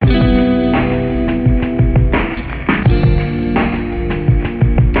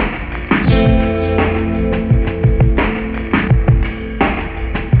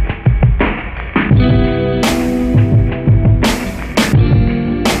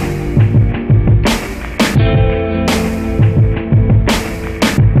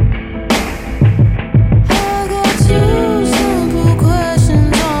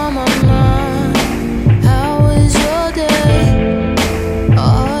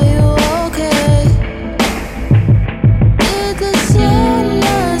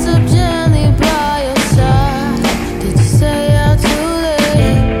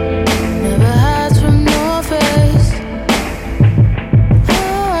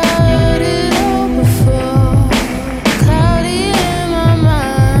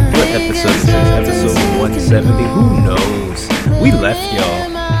episode is this? Episode 170? Who knows? We left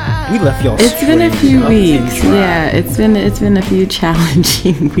y'all. It's been a few weeks. Yeah, it's been a few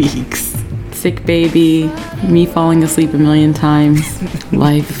challenging weeks. Sick baby, me falling asleep a million times,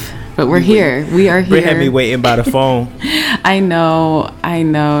 life. But we're here. We are here. Brit had me waiting by the phone. I know.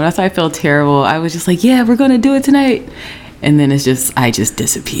 That's why I feel terrible. I was just like, yeah, we're going to do it tonight. And then I just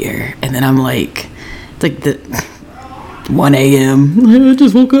disappear. And then I'm like, it's like the 1 a.m. I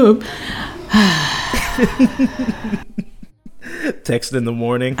just woke up. Text in the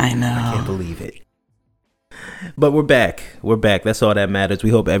morning. I know. I can't believe it. But we're back. That's all that matters.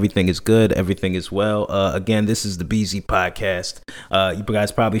 We hope everything is good. Everything is well. Again, this is the BZ Podcast. You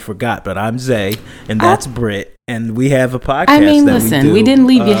guys probably forgot, but I'm Zay, and that's Brit. And we have a podcast. I mean, listen, we didn't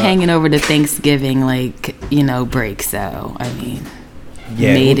leave you hanging over to Thanksgiving, break. So, I mean,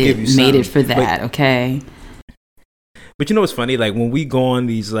 made it for that, okay? But you know what's funny? Like, when we go on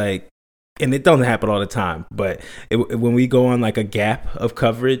these, and it doesn't happen all the time, but when we go on a gap of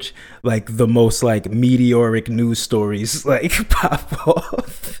coverage, the most meteoric news stories pop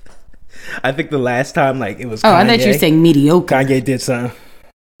off. I think the last time it was Kanye. I thought you were saying mediocre. Kanye did something.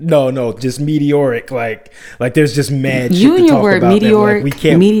 No, just meteoric. There's just mad shit you and to your talk word about meteoric. We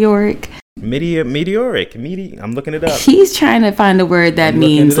can't meteoric. Meteoric. I'm looking it up. He's trying to find a word that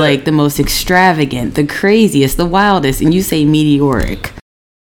means the most extravagant, the craziest, the wildest, and you say meteoric.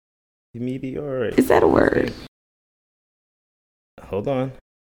 Meteoric. Is that a word? Hold on.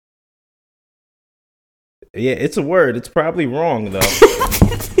 Yeah, it's a word. It's probably wrong though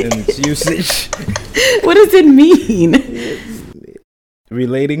in its usage. What does it mean?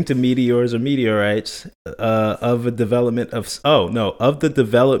 Relating to meteors or meteorites of the development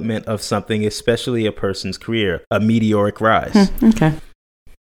of something, especially a person's career, a meteoric rise. Okay.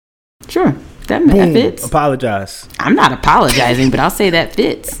 Sure. That fits. Apologize. I'm not apologizing, but I'll say that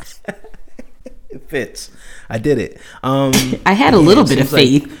fits. It fits. I did it. I had a little bit of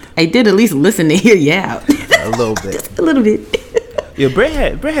faith. I did at least listen to hear you out. A little bit. Just a little bit. Yeah,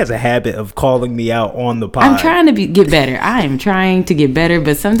 Brit has a habit of calling me out on the pod. I'm trying to get better. I am trying to get better,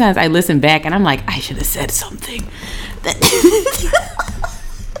 but sometimes I listen back and I'm like, I should have said something.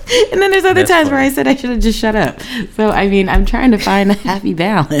 And then there's other times where I said I should have just shut up. So, I mean, I'm trying to find a happy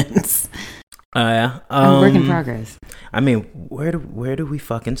balance. Yeah. I'm a work in progress. I mean, where do we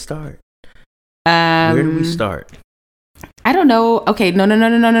fucking start? Where do we start? I don't know. Okay,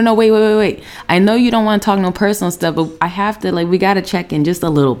 no. Wait. I know you don't want to talk no personal stuff, but I have to, we got to check in just a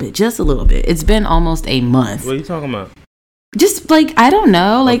little bit. It's been almost a month. What are you talking about? Just, I don't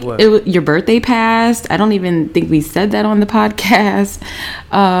know. Your birthday passed. I don't even think we said that on the podcast.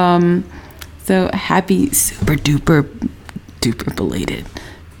 So happy super duper belated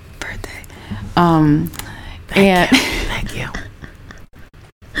birthday. Thank you.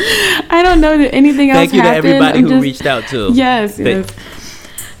 I don't know that anything else happened. Thank you to everybody who reached out to. Yes.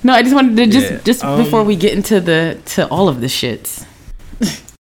 No, I just wanted to just before we get into all of the shits.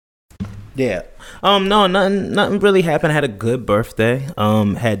 Yeah. No, nothing really happened. I had a good birthday.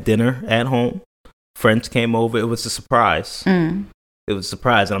 Had dinner at home. Friends came over. It was a surprise. It was a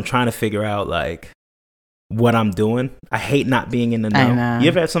surprise, and I'm trying to figure out what I'm doing. I hate not being in the know. I know. You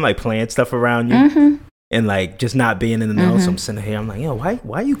ever have some playing stuff around you? Mm-hmm. And just not being in the know, so I'm sitting here. I'm like,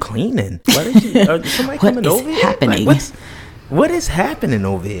 why are you cleaning? What is somebody coming over here? Happening? What is happening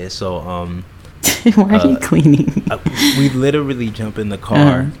over here? So why are you cleaning? We literally jump in the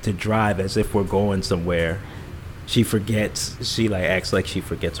car to drive as if we're going somewhere. She forgets. She acts like she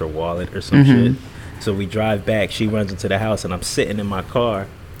forgets her wallet or some shit. So we drive back. She runs into the house, and I'm sitting in my car,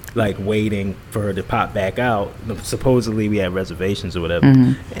 waiting for her to pop back out. Supposedly we had reservations or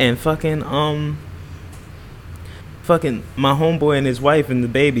whatever, and fucking my homeboy and his wife and the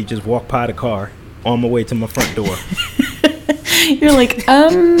baby just walked by the car on my way to my front door. You're like,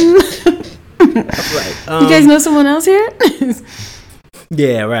 you guys know someone else here?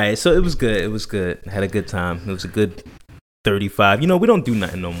 Yeah, right. So it was good. I had a good time. It was a good 35. We don't do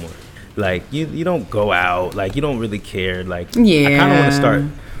nothing no more. You don't go out. You don't really care. I kind of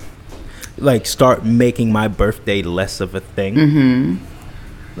want to start making my birthday less of a thing.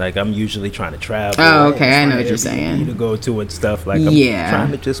 I'm usually trying to travel. Oh, okay. I know what you're saying. To go to and stuff. I'm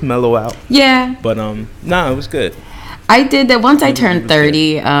trying to just mellow out. Yeah. But it was good. I did that once I turned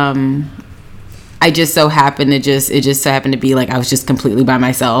 30. I just so happened it just so happened to be I was just completely by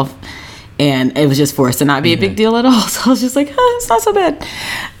myself, and it was just forced to not be a big deal at all. So I was just it's not so bad.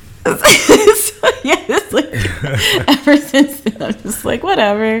 So, yeah, it's ever since then, I'm just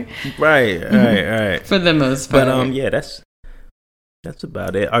whatever. Right. For the most part. But yeah, that's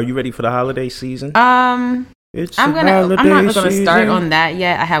about it. Are you ready for the holiday season? I'm not gonna start on that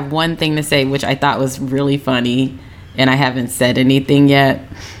yet. I have one thing to say, which I thought was really funny, and I haven't said anything yet.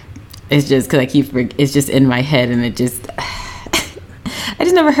 It's just because it's just in my head, and it just, I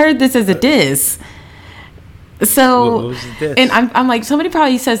just never heard this as a diss. So, what was the diss? And I'm like, somebody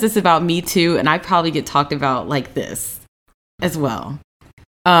probably says this about me too, and I probably get talked about like this as well.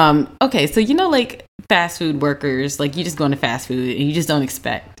 Okay, so like fast food workers, like you just go into fast food and you just don't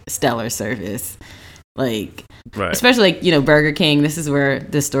expect stellar service. Like, right. Especially like, Burger King. This is where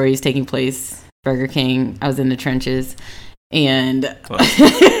this story is taking place. Burger King. I was in the trenches, and like,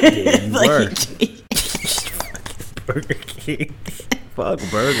 Burger King. Fuck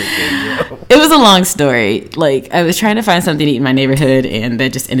Burger King, yo. It was a long story. Like, I was trying to find something to eat in my neighborhood, and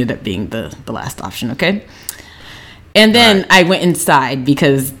that just ended up being the last option. Okay. And then I went inside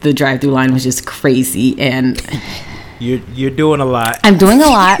because the drive-through line was just crazy, and you're doing a lot. I'm doing a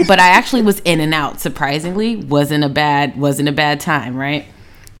lot, but I actually was in and out. Surprisingly, wasn't a bad time, right?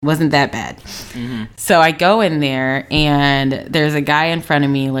 Wasn't that bad. Mm-hmm. So I go in there, and there's a guy in front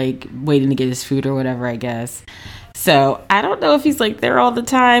of me, like waiting to get his food or whatever, I guess. So I don't know if he's like there all the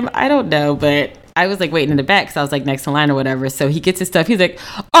time. I don't know, but I was like waiting in the back because I was like next in line or whatever. So he gets his stuff. He's like,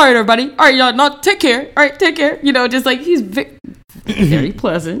 all right, everybody. All right, y'all, not take care. All right, take care. Just like he's very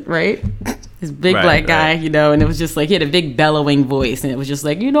pleasant, right? This big black guy, and it was just like he had a big bellowing voice. And it was just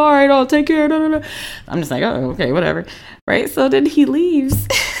like, all right, I'll take care. No. I'm just like, oh, okay, whatever. Right. So then he leaves.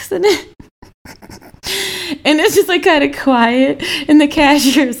 And it's just like kind of quiet. And the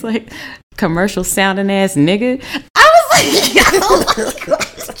cashier's like, commercial sounding ass nigga. I was like, oh my God.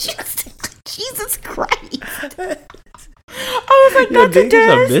 Jesus Christ. I was like, that's a diss.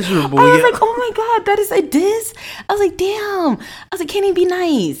 I was like, oh my God, that is a diss. I was like, damn. I was like, can't even be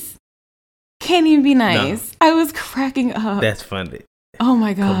nice. Can't even be nice. No. I was cracking up. That's funny. Oh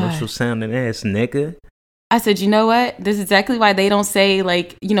my God. Commercial sounding ass nigga. I said, you know what? This is exactly why they don't say,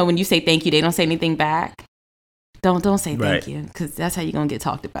 like, when you say thank you, they don't say anything back. Don't say thank you, because that's how you're going to get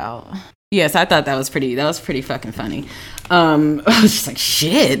talked about. Yes, I thought that was pretty fucking funny. I was just like,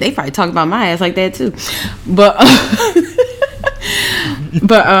 shit, they probably talk about my ass like that too. But,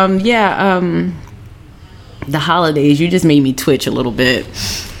 the holidays, you just made me twitch a little bit.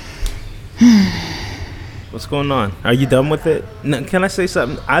 What's going on? Are you done with it? No, can I say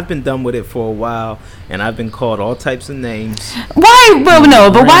something? I've been done with it for a while, and I've been called all types of names. Why? Well,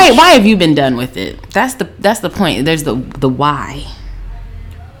 no, but why have you been done with it? That's the point. There's the why.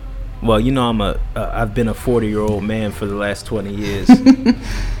 Well, I've been a 40-year-old man for the last 20 years.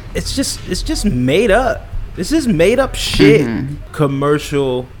 It's just made up. This is made up shit. Mm-hmm.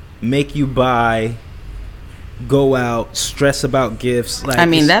 Commercial, make you buy, go out, stress about gifts. Like,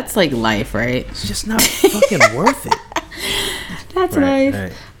 that's like life, right? It's just not fucking worth it. That's life.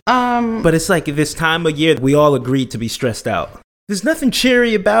 Right. But it's like this time of year, we all agreed to be stressed out. There's nothing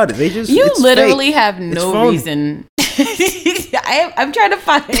cheery about it. You literally fake. Have no reason. I'm trying to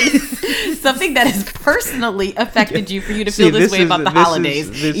find something that has personally affected you for you to feel this way about the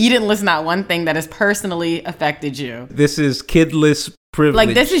holidays. You didn't listen to one thing that has personally affected you. This is kidless privilege.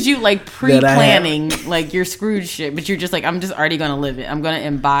 Like, this is you like pre-planning like your Scrooge shit, but you're just like, I'm just already going to live it. I'm going to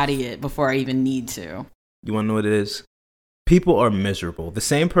embody it before I even need to. You want to know what it is? People are miserable. The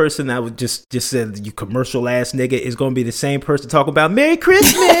same person that would just said you commercial ass nigga is going to be the same person talking about Merry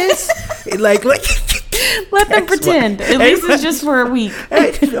Christmas. like let them pretend. At least it's just for a week.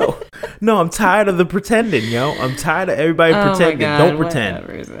 No, I'm tired of the pretending, yo. I'm tired of everybody pretending. God, don't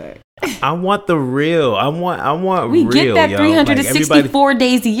pretend. I want the real. I want we real. We get that 364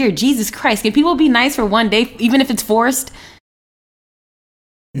 days a year. Jesus Christ. Can people be nice for one day, even if it's forced?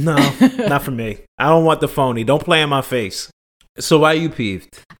 No, not for me. I don't want the phony. Don't play in my face. So why are you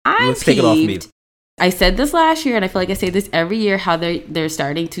peeved? Let's take it off me. I said this last year, and I feel like I say this every year, how they're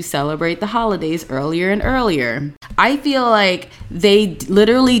starting to celebrate the holidays earlier and earlier. I feel like they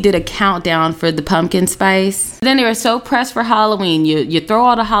literally did a countdown for the pumpkin spice. Then they were so pressed for Halloween. You throw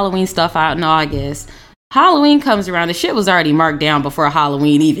all the Halloween stuff out in August. Halloween comes around. The shit was already marked down before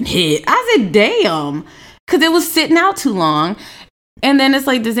Halloween even hit. I said, damn. Because it was sitting out too long. And then it's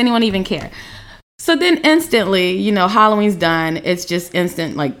like, does anyone even care? So then instantly, Halloween's done. It's just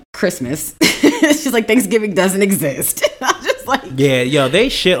instant, like, Christmas. It's just like Thanksgiving doesn't exist. I'm just like... Yeah, yo, they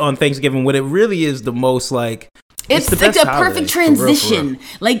shit on Thanksgiving when it really is the most, like... It's like the perfect transition. For real.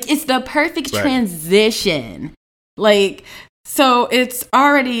 Like, it's the perfect transition. Like, so it's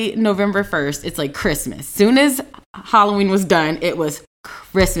already November 1st. It's like Christmas. Soon as Halloween was done, it was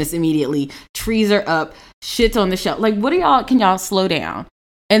Christmas immediately. Trees are up. Shit's on the shelf. Like, can y'all slow down?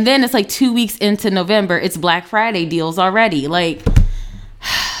 And then it's like 2 weeks into November, it's Black Friday deals already. Like,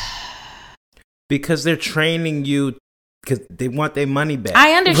 Because they're training you because they want their money back.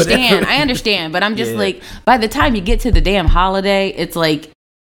 I understand. But I'm just like, by the time you get to the damn holiday, it's like,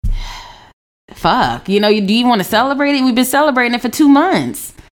 fuck. Do you want to celebrate it? We've been celebrating it for 2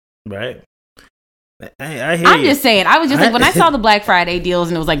 months. Right. I hear I'm just saying. I was just like, when I saw the Black Friday deals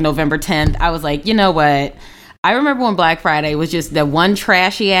and it was like November 10th, I was like, you know what? I remember when Black Friday was just that one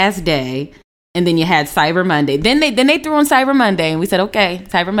trashy ass day, and then you had Cyber Monday. Then they threw on Cyber Monday, and we said, okay,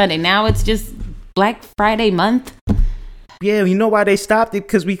 Cyber Monday. Now it's just Black Friday month. Yeah, you know why they stopped it?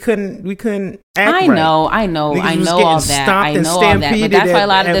 Because we couldn't act I know all that. I know all that. But that's why a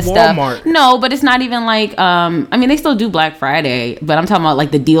lot of this stuff. No, but it's not even like they still do Black Friday, but I'm talking about like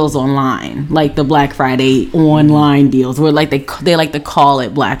the deals online, like the Black Friday online deals, where like they like to call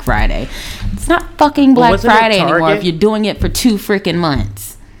it Black Friday. It's not fucking Black Friday anymore if you're doing it for 2 freaking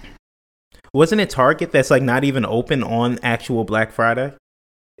months. Wasn't it Target that's like not even open on actual Black Friday?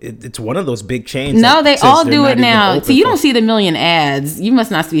 It's one of those big chains. No, they all do it now. So you don't see the million ads. You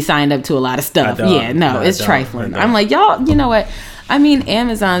must not be signed up to a lot of stuff. It's trifling. I'm like, y'all, you know what? I mean,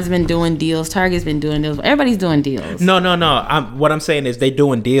 Amazon's been doing deals. Target's been doing deals. Everybody's doing deals. No. What I'm saying is they're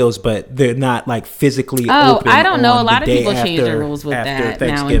doing deals, but they're not like physically open. Oh, I don't know. A lot of people change their rules with that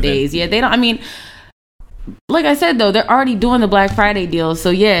nowadays. Yeah, they don't. I mean, like I said, though, they're already doing the Black Friday deals.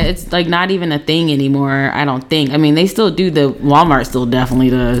 So, yeah, it's like not even a thing anymore, I don't think. I mean, they still do Walmart still definitely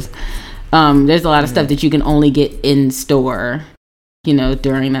does. There's a lot of stuff that you can only get in store,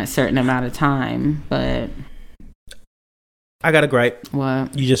 during that certain amount of time. But I got a gripe.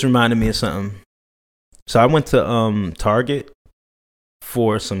 What? You just reminded me of something. So I went to Target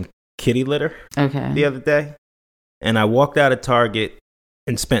for some kitty litter the other day. And I walked out of Target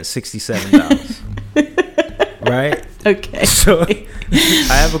and spent $67. Right? Okay. So I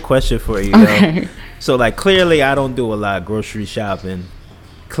have a question for you. Okay. So like clearly I don't do a lot of grocery shopping.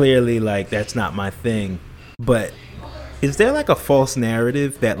 Clearly like that's not my thing. But is there like a false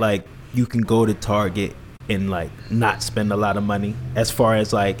narrative that like you can go to Target and like not spend a lot of money as far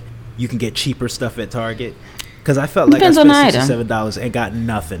as like you can get cheaper stuff at Target? Because I felt like I spent $67 and got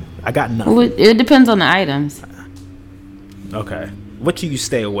nothing. I got nothing. Well, it depends on the items. Okay. What do you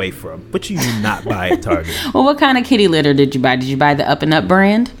stay away from? What do you not buy at Target? Well, what kind of kitty litter did you buy? Did you buy the Up and Up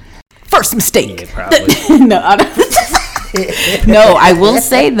brand? First mistake. Yeah, probably. No, I will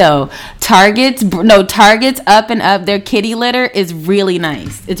say though, Target's Up and Up, their kitty litter is really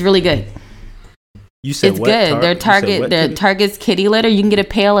nice. It's really good. You said it's what? Good. Their Target's kitty litter. You can get a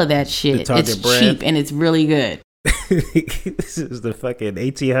pail of that shit. It's brand? Cheap and it's really good. This is the fucking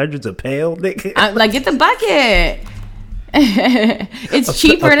 1800s a pail, nigga. Like get the bucket. It's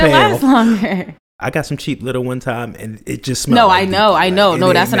cheaper and it lasts longer. I got some cheap litter one time and it just smelled. No, I know.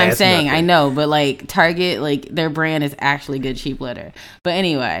 No, that's what I'm saying. Nothing. I know, but like Target, like their brand is actually good cheap litter. But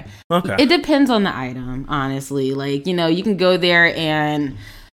anyway, it depends on the item, honestly. Like, you can go there and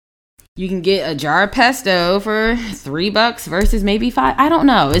you can get a jar of pesto for $3 versus maybe $5. I don't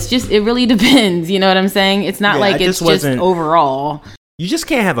know. It really depends. You know what I'm saying? It's not like it's just overall. You just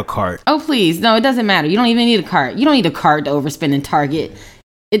can't have a cart. Oh, please. No, it doesn't matter. You don't even need a cart. You don't need a cart to overspend in Target.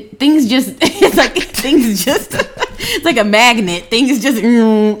 It's like a magnet. Things just,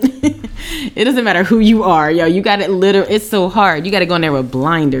 it doesn't matter who you are. Yo, you got it it's so hard. You got to go in there with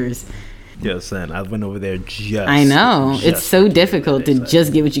blinders. Yo, son, I went over there I know. It's so difficult to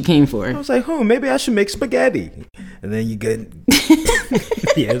just get what you came for. I was like, maybe I should make spaghetti. And then you get,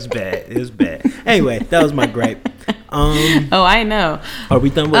 yeah, it was bad. Anyway, that was my gripe. I know. Are we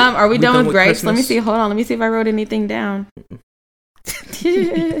done with grapes? Christmas? Let me see. Hold on. Let me see if I wrote anything down.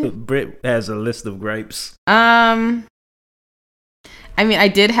 Britt has a list of grapes. I mean, I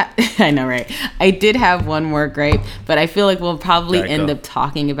did have. I know, right? I did have one more gripe, but I feel like we'll probably end up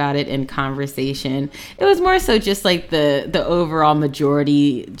talking about it in conversation. It was more so just like the overall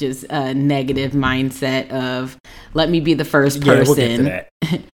majority, just negative mindset of let me be the first person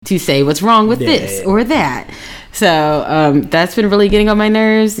to say what's wrong with this or that. So that's been really getting on my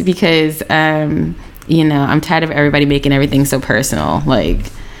nerves because I'm tired of everybody making everything so personal. Like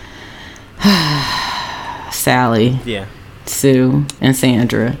Sally. Yeah. Sue and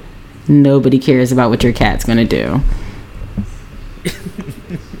Sandra, nobody cares about what your cat's gonna do.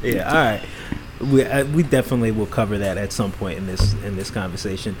 Yeah, all right. We definitely will cover that at some point in this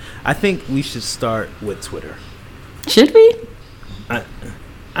conversation. I think we should start with Twitter. Should we? I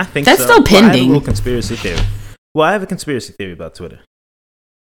think that's still pending. I have a little conspiracy theory. Well, I have a conspiracy theory about Twitter.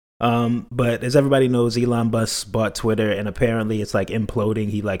 But as everybody knows, Elon Musk bought Twitter, and apparently it's like imploding.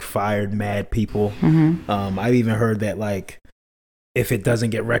 He like fired mad people. Mm-hmm. I've even heard that like if it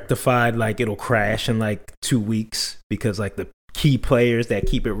doesn't get rectified, like it'll crash in like 2 weeks because like the key players that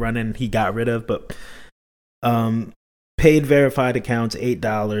keep it running he got rid of. But paid verified accounts,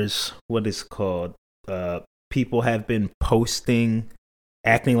 $8. What is it called? People have been posting,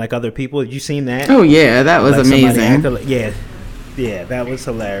 acting like other people. Have you seen that? Oh yeah, that was like amazing. Yeah, that was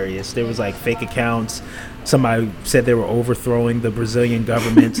hilarious. There was like fake accounts. Somebody said they were overthrowing the Brazilian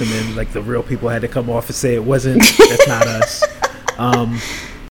government, and then like the real people had to come off and say it wasn't. That's not us.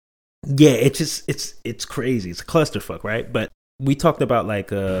 Yeah, it's crazy. It's a clusterfuck, right? But we talked about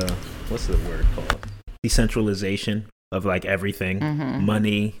like what's the word called? Decentralization of like everything,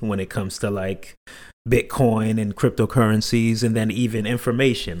 money when it comes to like Bitcoin and cryptocurrencies, and then even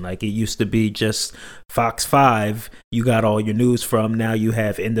information. Like it used to be just Fox 5 you got all your news from. Now you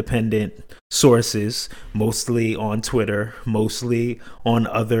have independent sources, mostly on Twitter, mostly on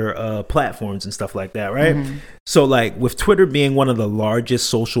other platforms and stuff like that, right? So like with Twitter being one of the largest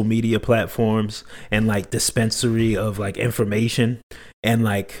social media platforms and like dispensary of like information and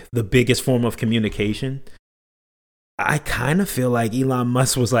like the biggest form of communication, I kind of feel like Elon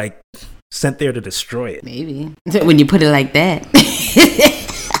Musk was like sent there to destroy it. Maybe. When you put it like that.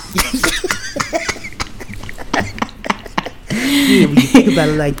 Yeah, when you think about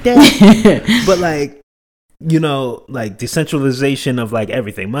it like that. But like, you know, like decentralization of like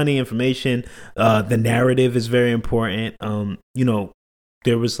everything, money, information, the narrative is very important. You know,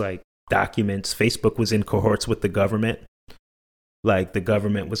 there was like documents. Facebook was in cohorts with the government. Like the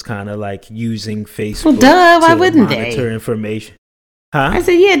government was kind of like using Facebook why wouldn't monitor they? Information. Huh? I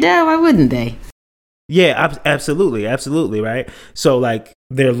said, yeah, duh, why wouldn't they? Yeah, absolutely, right? So like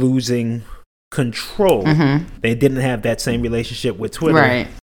they're losing control. They didn't have that same relationship with Twitter. Right.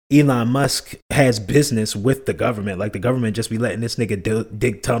 Elon Musk has business with the government. Like the government just be letting this nigga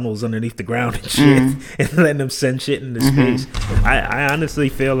dig tunnels underneath the ground and shit and letting them send shit into space. I honestly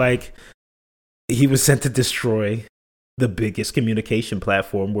feel like he was sent to destroy the biggest communication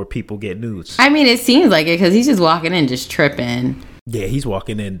platform where people get news. I mean, it seems like it because he's just walking in, just tripping. Yeah, he's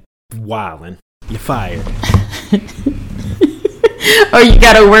walking in wilding. You're fired. Oh, you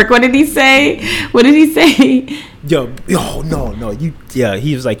gotta work. What did he say? What did he say? No.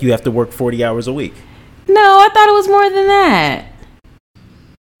 He was like, you have to work 40 hours a week. No, I thought it was more than that.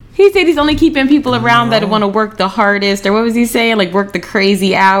 He said he's only keeping people around that want to work the hardest, or what was he saying? Like work the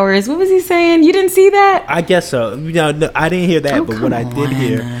crazy hours. What was he saying? You didn't see that? I guess so. No, I didn't hear that. But what I did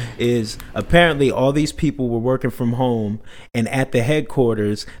hear is apparently all these people were working from home, and at the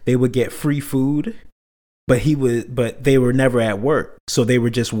headquarters they would get free food. But they were never at work, so they were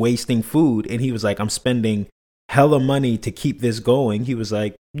just wasting food. And he was like, I'm spending hella money to keep this going. He was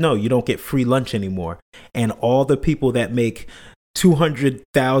like, no, you don't get free lunch anymore. And all the people that make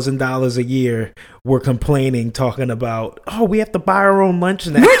 $200,000 a year were complaining, talking about, oh, we have to buy our own lunch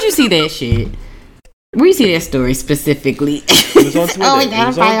now. Where'd you see that shit? Where you see that story specifically? It was on Twitter. Oh, we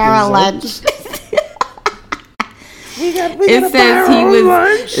gotta buy our own lunch. It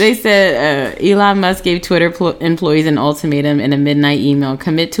says They said Elon Musk gave Twitter employees an ultimatum in a midnight email: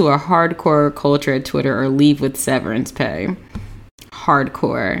 commit to a hardcore culture at Twitter or leave with severance pay.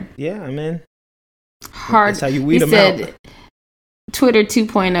 Hardcore. Yeah, I mean, that's how you weed them out. Twitter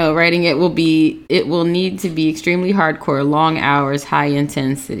 2.0, writing it will need to be extremely hardcore, long hours, high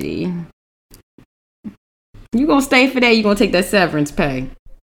intensity. You gonna stay for that? You gonna take that severance pay?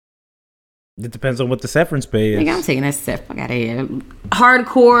 It depends on what the severance pay is. Nigga, I'm taking that step. Fuck out of here.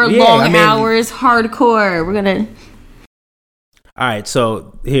 Hardcore, long hours, hardcore. We're gonna. All right.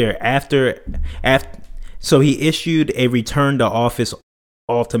 So here, so he issued a return to office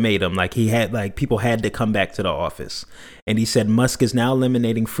ultimatum. Like people had to come back to the office, and he said Musk is now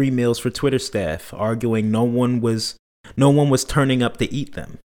eliminating free meals for Twitter staff, arguing no one was turning up to eat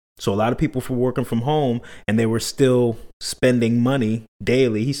them. So a lot of people were working from home and they were still spending money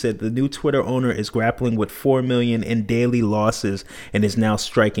daily. He said the new Twitter owner is grappling with $4 million in daily losses and is now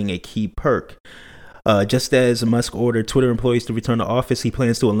striking a key perk. Just as Musk ordered Twitter employees to return to office, he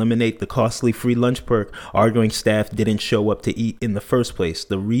plans to eliminate the costly free lunch perk, arguing staff didn't show up to eat in the first place.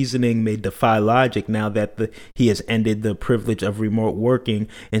 The reasoning may defy logic now that he has ended the privilege of remote working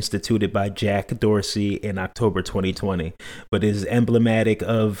instituted by Jack Dorsey in October 2020, but is emblematic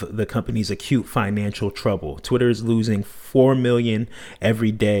of the company's acute financial trouble. Twitter is losing $4 million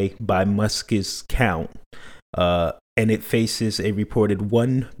every day by Musk's count, and it faces a reported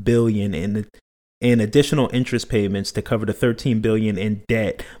 $1 billion in additional interest payments to cover the $13 billion in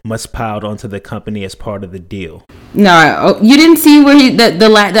debt Musk piled onto the company as part of the deal. No, you didn't see where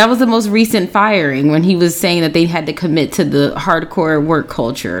that was the most recent firing when he was saying that they had to commit to the hardcore work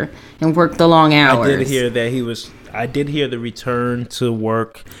culture and work the long hours. I did hear that I did hear the return to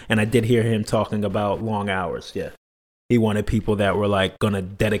work, and I did hear him talking about long hours. Yeah. He wanted people that were like gonna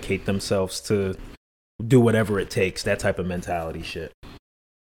dedicate themselves to do whatever it takes. That type of mentality shit.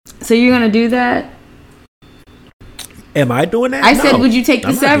 So you're gonna do that? Am I doing that? I said, would you take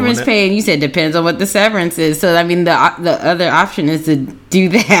the severance pay? And you said depends on what the severance is. So I mean, the other option is to do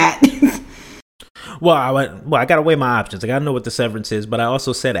that. Well, I gotta weigh my options. I gotta know what the severance is. But I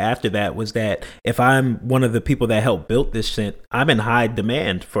also said after that was that if I'm one of the people that helped build this shit, I'm in high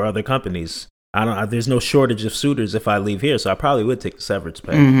demand for other companies. There's no shortage of suitors if I leave here, so I probably would take the severance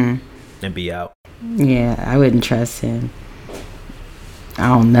pay and be out. Yeah, I wouldn't trust him. I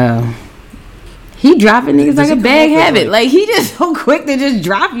don't know. He dropping niggas like a bad habit. Like, he just so quick to just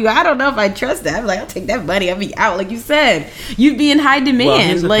drop you. I don't know if I trust that. I'm like, I'll take that money. I'll be out. Like you said, you'd be in high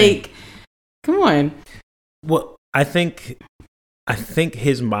demand. Like, come on. Well, I think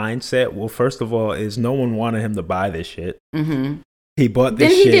his mindset, well, first of all, is no one wanted him to buy this shit. Mm-hmm. He bought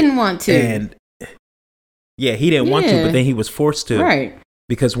this shit. Then he didn't want to. And yeah, he didn't want to, but then he was forced to. Right.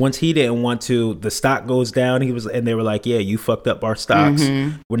 Because once he didn't want to, the stock goes down. And they were like, "Yeah, you fucked up our stocks.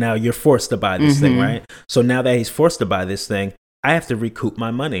 Well, now you're forced to buy this thing, right?" So now that he's forced to buy this thing, I have to recoup my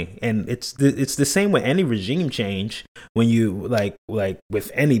money, and it's the same with any regime change. When you like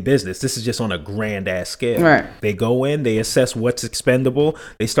with any business, this is just on a grand ass scale. Right? They go in, they assess what's expendable.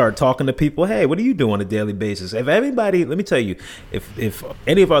 They start talking to people. Hey, what do you do on a daily basis? If everybody, let me tell you, if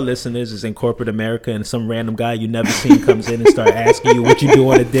any of our listeners is in corporate America and some random guy you never seen comes in and start asking you what you do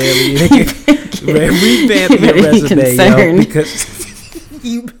on a daily, revamp your resume, yo, because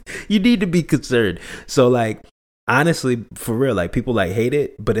you need to be concerned. So like. Honestly, for real, like people like hate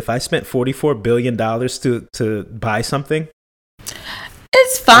it, but if I spent $44 billion to buy something,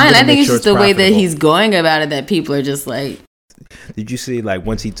 it's fine. I think it's just the way that he's going about it that people are just like. Did you see like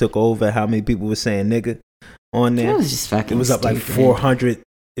once he took over, how many people were saying nigga on there? It was just fucking. It was up stupid. like 400.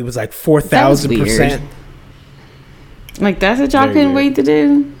 It was like 4,000%. Like that's what y'all couldn't wait to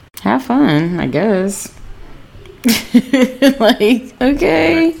do. Have fun, I guess. Like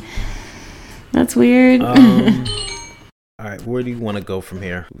okay. That's weird. All right, where do you want to go from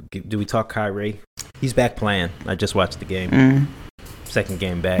here? Do we talk Kyrie? He's back playing. I just watched the game. Second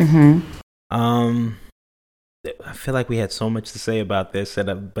game back. I feel like we had so much to say about this,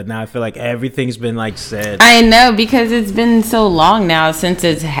 but now I feel like everything's been like said. I know because it's been so long now since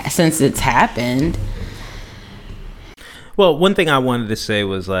it's happened. Well, one thing I wanted to say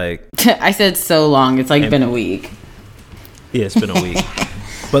was like I said so long. It's like been a week. Yeah, it's been a week.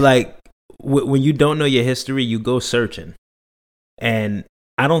 But like. When you don't know your history, you go searching. And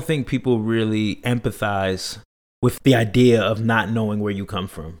I don't think people really empathize with the idea of not knowing where you come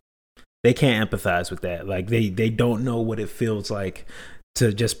from. They can't empathize with that. Like they don't know what it feels like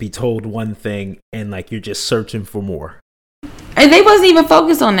to just be told one thing and like you're just searching for more. And they wasn't even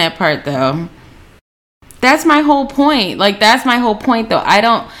focused on that part though. That's my whole point. Like that's my whole point though.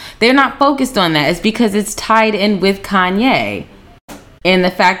 They're not focused on that. It's because it's tied in with Kanye. And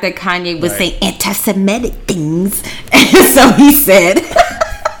the fact that Kanye was saying anti-Semitic things. And so he said,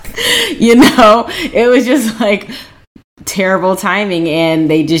 it was just like terrible timing. And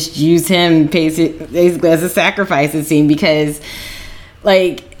they just used him basically as a sacrifice, it seemed. Because,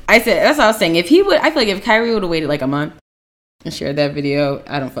 like I said, that's what I was saying. I feel like if Kyrie would have waited like a month and shared that video,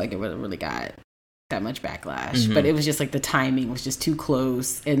 I don't feel like it would have really got that much backlash. But it was just like the timing was just too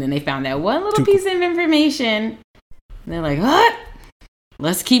close. And then they found that one little piece of information. And they're like, what?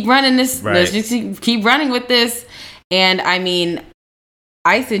 Let's keep running this. Right. Let's just keep running with this. And I mean,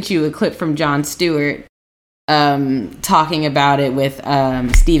 I sent you a clip from Jon Stewart talking about it with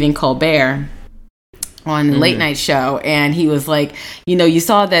Stephen Colbert on the late night show. And he was like, you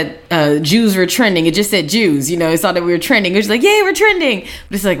saw that Jews were trending. It just said Jews, it saw that we were trending. It was like, yay, we're trending.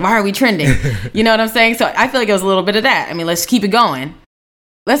 But it's like, why are we trending? You know what I'm saying? So I feel like it was a little bit of that. I mean, let's keep it going.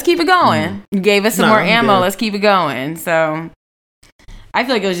 You gave us some more ammo. Let's keep it going. So I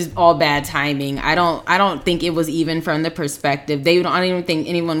feel like it was just all bad timing. I don't think it was even from the perspective. I don't even think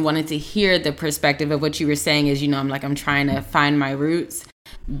anyone wanted to hear the perspective of what you were saying is, I'm trying to find my roots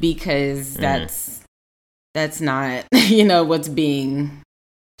because that's not, what's being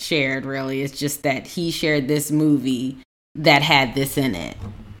shared really. It's just that he shared this movie that had this in it.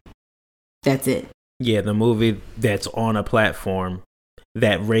 That's it. Yeah, the movie that's on a platform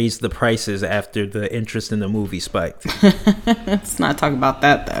that raised the prices after the interest in the movie spiked. Let's not talk about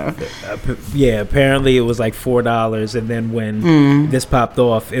that though. Yeah, apparently it was like $4, and then when this popped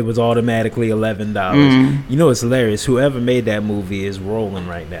off, it was automatically $11. It's hilarious. Whoever made that movie is rolling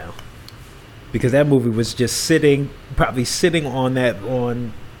right now because that movie was just probably sitting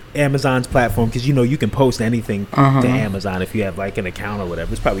on Amazon's platform because you can post anything to Amazon if you have like an account or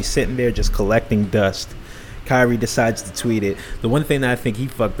whatever. It's probably sitting there just collecting dust. Kyrie decides to tweet it. The one thing that I think he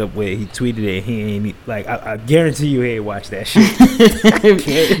fucked up with, he tweeted it. He ain't like. I guarantee you, he ain't watched that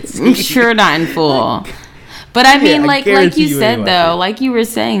shit. I'm sure not in full. But I mean, like you said though, like you were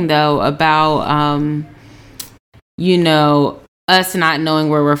saying though about us not knowing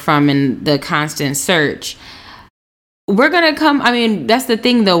where we're from and the constant search. We're going to come, I mean, that's the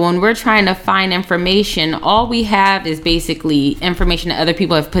thing though, when we're trying to find information, all we have is basically information that other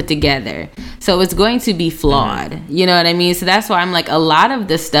people have put together. So it's going to be flawed. You know what I mean? So that's why I'm like, a lot of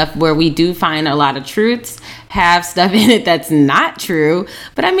the stuff where we do find a lot of truths have stuff in it that's not true.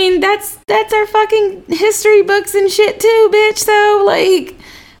 But I mean, that's our fucking history books and shit too, bitch. So like,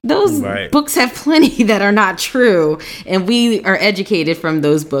 those books have plenty that are not true. And we are educated from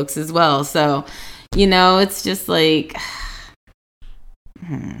those books as well. So, it's just like...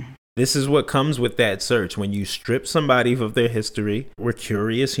 This is what comes with that search. When you strip somebody of their history, we're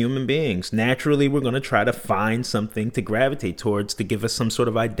curious human beings. Naturally, we're going to try to find something to gravitate towards to give us some sort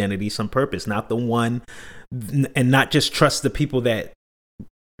of identity, some purpose. Not the one, and not just trust the people that...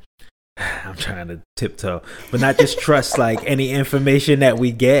 I'm trying to tiptoe, but not just trust like any information that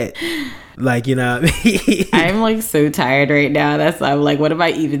we get. Like, what I mean? I'm like so tired right now. That's why I'm like, what am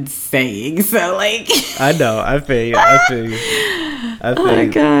I even saying? So like, I know, I feel you. Oh my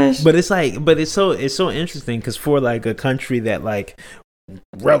gosh! But it's so interesting because for like a country that like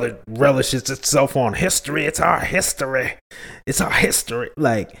relishes itself on history, it's our history.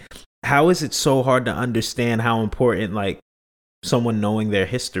 Like, how is it so hard to understand how important like someone knowing their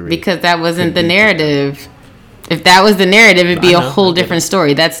history? Because that wasn't the narrative. If that was the narrative, it'd be a whole different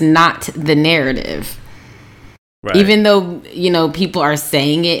story. That's not the narrative. Right. Even though, people are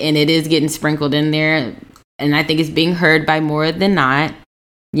saying it and it is getting sprinkled in there, and I think it's being heard by more than not.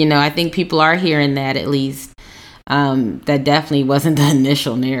 I think people are hearing that at least. That definitely wasn't the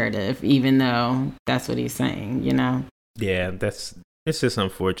initial narrative, even though that's what he's saying, Yeah, it's just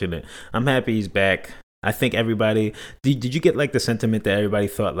unfortunate. I'm happy he's back. I think everybody... Did you get like the sentiment that everybody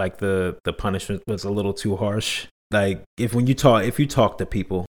thought like the punishment was a little too harsh? Like if you talk to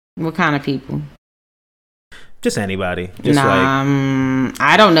people. What kind of people? Just anybody. Just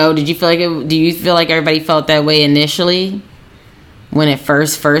I don't know. Do you feel like everybody felt that way initially when it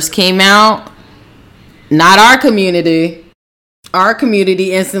first came out? Not our community. Our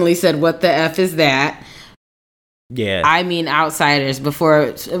community instantly said, "What the F is that?" Yeah. I mean outsiders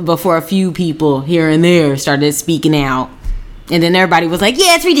before a few people here and there started speaking out. And then everybody was like,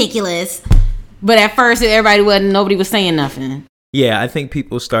 yeah, it's ridiculous. But at first nobody was saying nothing. Yeah, I think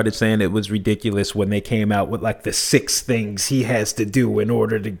people started saying it was ridiculous when they came out with like the 6 things he has to do in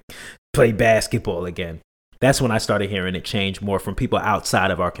order to play basketball again. That's when I started hearing it change more from people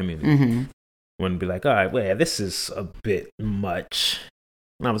outside of our community. Mm-hmm. When be like, all right, well, this is a bit much.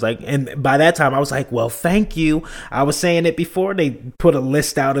 And I was like, and by that time I was like, well, thank you. I was saying it before they put a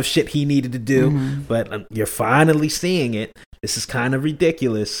list out of shit he needed to do, but you're finally seeing it. This is kind of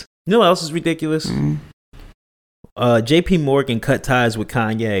ridiculous. You know what else is ridiculous? JP Morgan cut ties with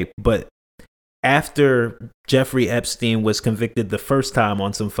Kanye, but after Jeffrey Epstein was convicted the first time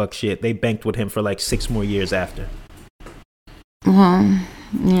on some fuck shit, they banked with him for like 6 more years after.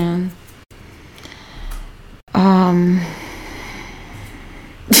 Yeah.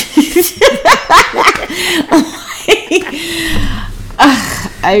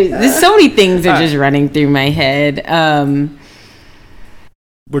 There's so many things that are just running through my head.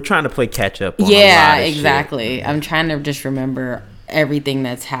 We're trying to play catch up. Yeah, exactly. Shit. I'm trying to just remember everything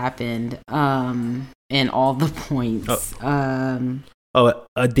that's happened and all the points.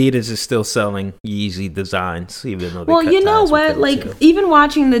 Adidas is still selling Yeezy designs, even though they well, you know what? Like too. Even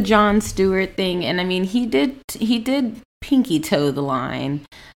watching the Jon Stewart thing, and I mean, he did pinky toe the line,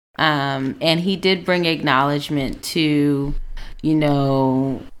 and he did bring acknowledgement to,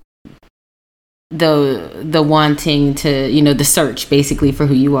 the wanting to, the search basically for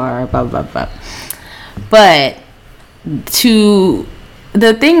who you are, blah blah blah. But to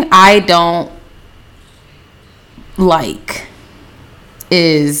the thing I don't like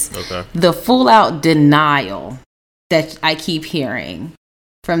is the full out denial that I keep hearing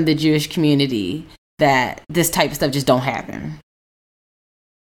from the Jewish community that this type of stuff just don't happen.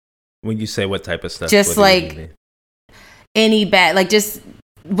 When you say what type of stuff? Just like any bad, like just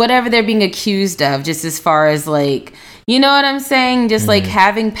whatever they're being accused of, just as far as like, you know what I'm saying? Just like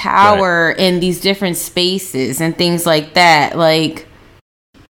having power in these different spaces and things like that. Like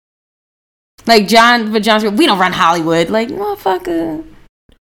Jon, we don't run Hollywood. Like, motherfucker.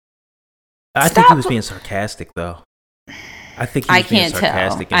 I think he was being sarcastic, though. I think he was being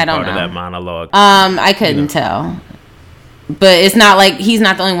sarcastic in part of that monologue. I couldn't tell. But it's not like he's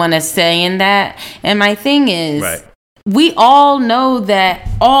not the only one that's saying that. And my thing is, right. We all know that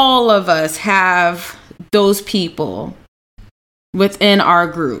all of us have those people within our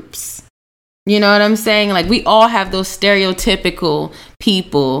groups. You know what I'm saying? Like, we all have those stereotypical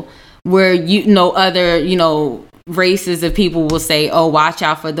people where, other, races of people will say, oh, watch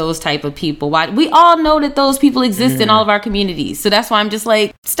out for those type of people. We all know that those people exist in all of our communities. So that's why I'm just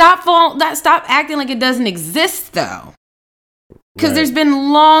like, stop acting like it doesn't exist, though. Because there's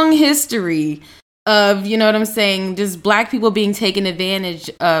been long history of, you know what I'm saying, just black people being taken advantage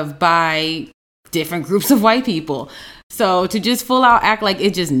of by different groups of white people. So to just full out act like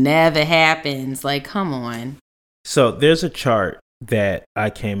it just never happens, like, come on. So there's a chart that I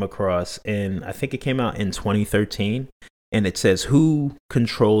came across, and I think it came out in 2013, and it says who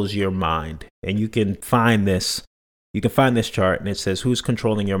controls your mind. And you can find this chart, and it says who's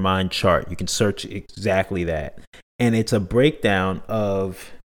controlling your mind chart. You can search exactly that. And it's a breakdown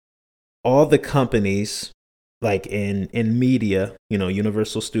of all the companies, like in media,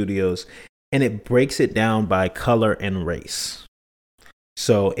 Universal Studios, and it breaks it down by color and race.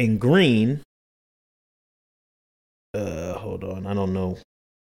 So in green, hold on, I don't know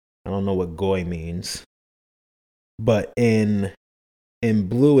what goy means, but in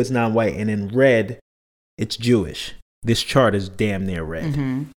blue it's non-white, and in red it's Jewish. This chart is damn near red.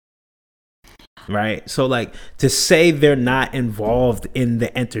 Mm-hmm. Right? So, like, to say they're not involved in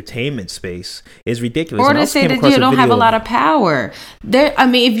the entertainment space is ridiculous. Or to say that you don't have a lot of power.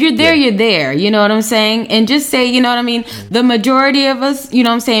 If you're there, you're there. You know what I'm saying? And just say, you know what I mean? Mm-hmm. The majority of us, you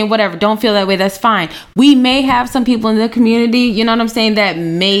know what I'm saying? Whatever. Don't feel that way. That's fine. We may have some people in the community, you know what I'm saying, that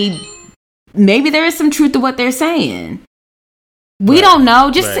maybe there is some truth to what they're saying. We don't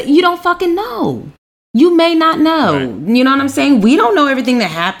know. Just say, you don't fucking know. You may not know. Right. You know what I'm saying? We don't know everything that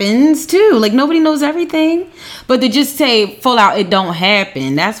happens, too. Like, nobody knows everything. But to just say full out, it don't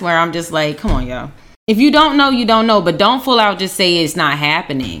happen, that's where I'm just like, come on, yo. If you don't know, you don't know. But don't full out just say it's not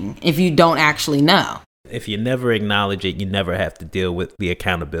happening if you don't actually know. If you never acknowledge it, you never have to deal with the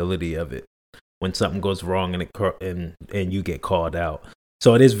accountability of it when something goes wrong and you get called out.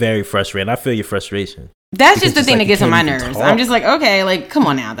 So it is very frustrating. I feel your frustration. That's just the thing that gets on my nerves. I'm just like, okay, like, come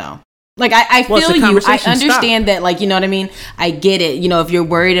on now, though. Like, I feel you. I understand that, like, you know what I mean? I get it. You know, if you're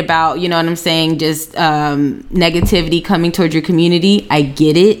worried about, you know what I'm saying, just negativity coming towards your community, I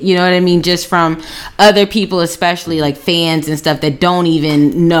get it. You know what I mean? Just from other people, especially like fans and stuff that don't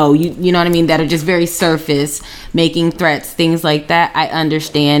even know, you know what I mean? That are just very surface, making threats, things like that. I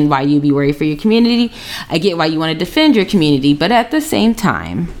understand why you'd be worried for your community. I get why you want to defend your community. But at the same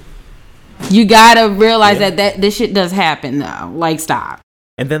time, you got to realize that this shit does happen, though. Like, stop.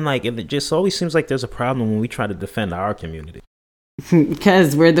 And then, like, it just always seems like there's a problem when we try to defend our community.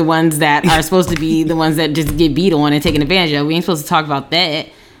 Because we're the ones that are supposed to be the ones that just get beat on and taken advantage of. We ain't supposed to talk about that.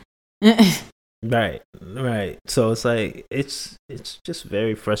 Right. So it's like, it's just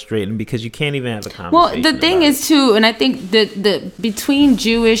very frustrating because you can't even have a conversation. Well, the thing is, too, and I think the between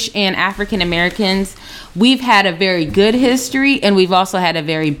Jewish and African Americans, we've had a very good history and we've also had a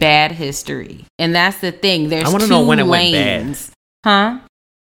very bad history. And that's the thing. There's two lanes. I want to know when it went bad. Huh?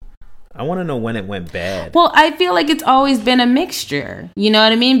 I want to know when it went bad. Well, I feel like it's always been a mixture. You know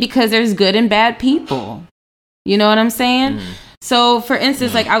what I mean? Because there's good and bad people. You know what I'm saying? So, for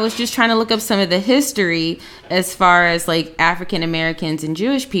instance, like, I was just trying to look up some of the history as far as, like, African Americans and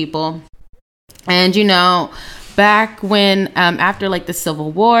Jewish people. And, you know, back when, after, like, the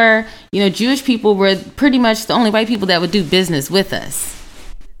Civil War, you know, Jewish people were pretty much the only white people that would do business with us.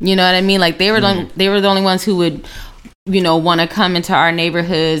 You know what I mean? Like, they were the only ones who would, you know, want to come into our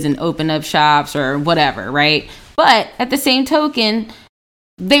neighborhoods and open up shops or whatever, right? But at the same token,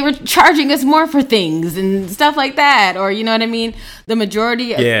 they were charging us more for things and stuff like that. Or, you know what I mean? The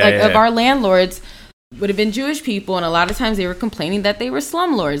majority of our landlords would have been Jewish people, and a lot of times they were complaining that they were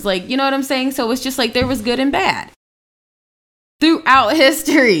slumlords. Like, you know what I'm saying? So it's just like there was good and bad throughout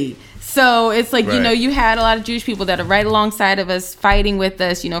history. So it's like, you know, you had a lot of Jewish people that are right alongside of us, fighting with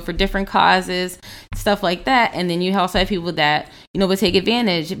us, you know, for different causes, stuff like that. And then you also have people that, you know, would take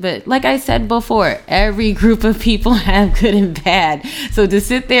advantage. But like I said before, every group of people have good and bad. So to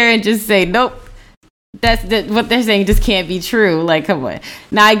sit there and just say, nope, what they're saying just can't be true. Like, come on.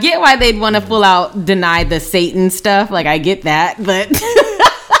 Now, I get why they'd want to full out deny the Satan stuff. Like, I get that. But...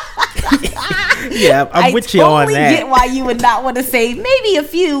 Yeah, I'm with you on that. I totally get why you would not want to say maybe a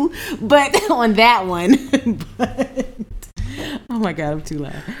few, but on that one. But, oh my God, I'm too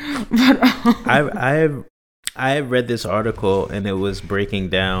loud. But, I read this article and it was breaking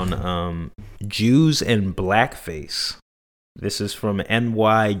down Jews and blackface. This is from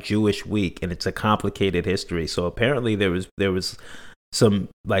NY Jewish Week, and it's a complicated history. So apparently there was some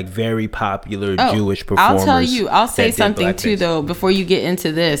like very popular Jewish performers. I'll tell you, I'll say something too though before you get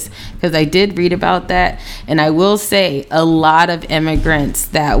into this, because I did read about that, and I will say a lot of immigrants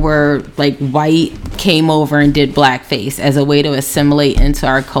that were like white came over and did blackface as a way to assimilate into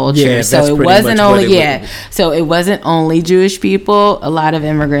our culture. Yeah, so it wasn't only so it wasn't only Jewish people. A lot of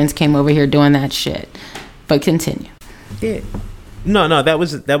immigrants came over here doing that shit. But continue. Yeah. No, that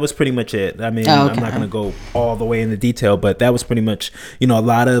was pretty much it. I mean, I'm not going to go all the way into detail, but that was pretty much, a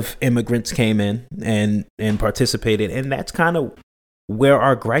lot of immigrants came in and participated. And that's kind of where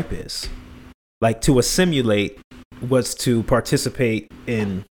our gripe is. Like, to assimilate was to participate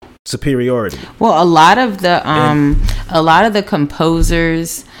in superiority. Well, a lot of the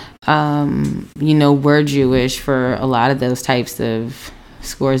composers, were Jewish for a lot of those types of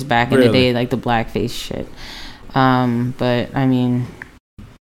scores back in the day, like the blackface shit. But I mean,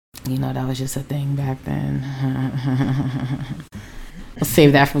 that was just a thing back then. I'll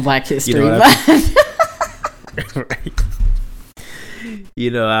save that for Black History Month. Right.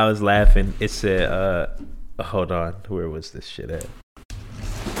 I was laughing. It said, hold on, where was this shit at?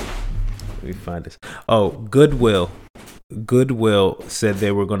 Let me find this. Oh, Goodwill said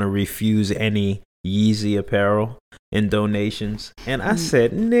they were going to refuse any Yeezy apparel in donations, and I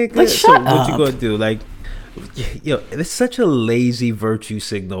said, nigga, so what you gonna do? Like, it's such a lazy virtue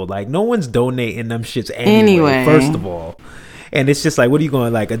signal. Like, no one's donating them shits anyway. First of all, and it's just like, what are you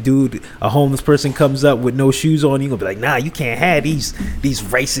going, like, a homeless person comes up with no shoes on, you gonna be like, nah, you can't have these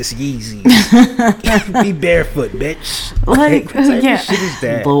racist Yeezys. Be barefoot, bitch. Like what shit is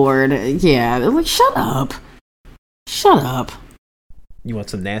that? Lord, yeah, like, shut up. You want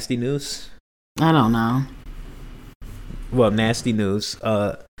some nasty news? I don't know. Well, nasty news.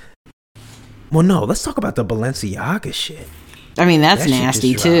 Well, no, let's talk about the Balenciaga shit. I mean, that's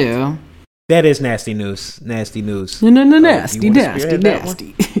nasty too. That is nasty news. Nasty news. No, nasty.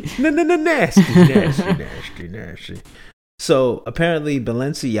 Nasty. So apparently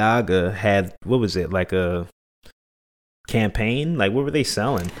Balenciaga had, what was it, like a campaign? Like, what were they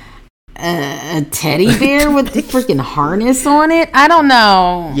selling? A teddy bear with the freaking harness on it? I don't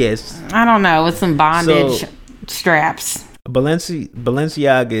know. Yes. I don't know. With some bondage straps.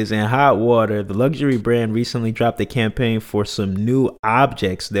 Balenciaga is in hot water. The luxury brand recently dropped a campaign for some new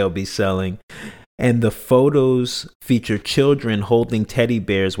objects they'll be selling, and the photos feature children holding teddy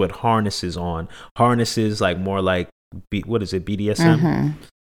bears with harnesses on. Harnesses, like more like what is it, BDSM? Mm-hmm.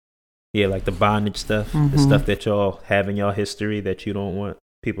 Yeah, like the bondage stuff, the stuff that y'all have in y'all history that you don't want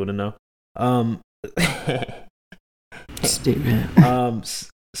people to know. Stupid.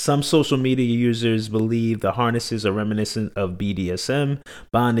 Some social media users believe the harnesses are reminiscent of BDSM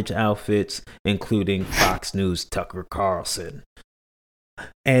bondage outfits, including Fox News' Tucker Carlson.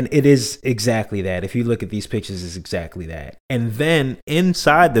 And it is exactly that. If you look at these pictures, it's exactly that. And then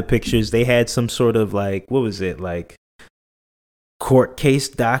inside the pictures, they had some sort of like, what was it? Like court case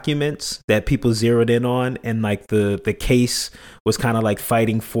documents that people zeroed in on, and like the case was kind of like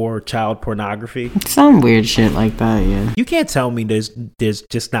fighting for child pornography. Some weird shit like that, yeah. You can't tell me there's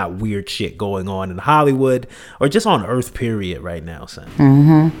just not weird shit going on in Hollywood or just on Earth period right now, son.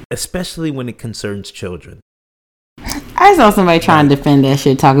 Mm-hmm. Especially when it concerns children. I saw somebody trying to defend that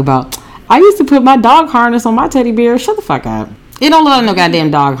shit, talk about, I used to put my dog harness on my teddy bear. Shut the fuck up. It don't look like no goddamn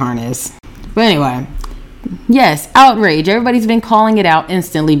dog harness. But anyway, yes, outrage. Everybody's been calling it out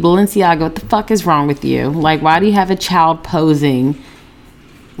instantly. Balenciaga, what the fuck is wrong with you? Like, why do you have a child posing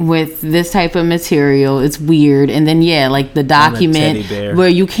with this type of material? It's weird. And then, yeah, like the document where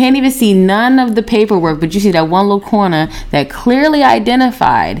you can't even see none of the paperwork, but you see that one little corner that clearly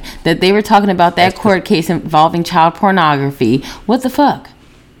identified that they were talking about that court case involving child pornography. What the fuck?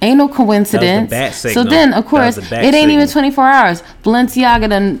 Ain't no coincidence. So then, of course, it ain't even 24 hours. Balenciaga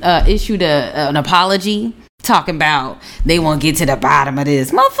done issued an apology talking about they won't get to the bottom of this.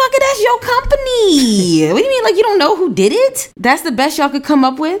 Motherfucker, that's your company. What do you mean? Like, you don't know who did it? That's the best y'all could come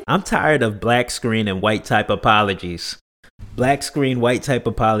up with? I'm tired of black screen and white type apologies. Black screen, white type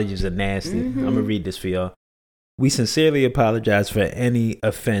apologies are nasty. I'm going to read this for y'all. We sincerely apologize for any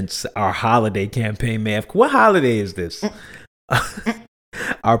offense our holiday campaign may have. What holiday is this?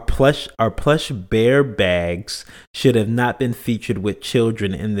 Our plush bear bags should have not been featured with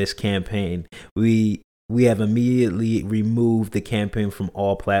children in this campaign. We We have immediately removed the campaign from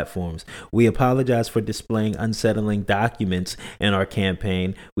all platforms. We apologize for displaying unsettling documents in our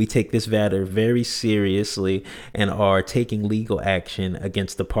campaign. We take this matter very seriously and are taking legal action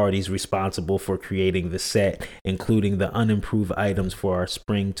against the parties responsible for creating the set, including the unimproved items for our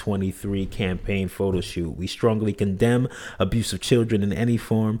Spring 23 campaign photo shoot. We strongly condemn abuse of children in any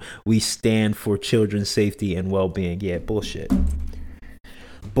form. We stand for children's safety and well-being. Yeah, bullshit.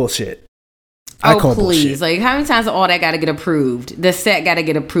 Bullshit. Oh, please. Bullshit. Like, how many times all that got to get approved? The set got to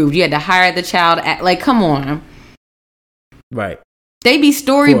get approved. You had to hire the child. Like, come on. Right. They be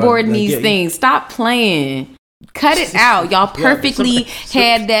storyboarding these things. Stop playing. Cut it out. Y'all perfectly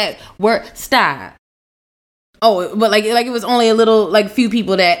had that work. Stop. Oh, but like it was only a little, like, few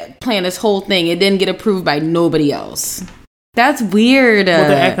people that planned this whole thing. It didn't get approved by nobody else. That's weird. Well,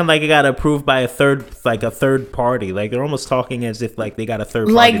 they're acting like it got approved by a third party. Like, they're almost talking as if like they got a third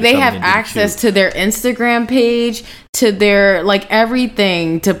party. Like, they have access to their Instagram page, to their, like,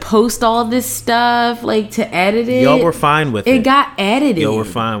 everything, to post all this stuff, like, to edit it. Y'all were fine with it. It got edited. Y'all were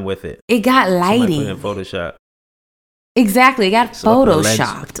fine with it. It got lighting. In Photoshop. Exactly. It got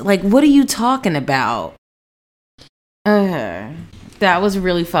photoshopped. Like, what are you talking about? That was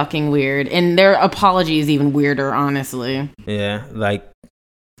really fucking weird. And their apology is even weirder, honestly. Yeah, like,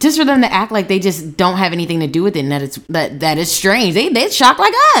 just for them to act like they just don't have anything to do with it, and that is strange. They shocked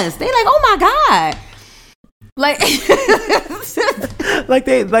like us. They like, oh my god. Like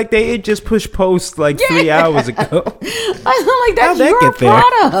they just pushed post like 3 hours ago. Like, that's your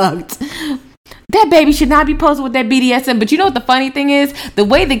product. That baby should not be posted with that BDSM. But you know what the funny thing is? The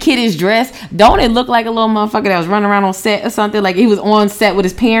way the kid is dressed, don't it look like a little motherfucker that was running around on set or something? Like he was on set with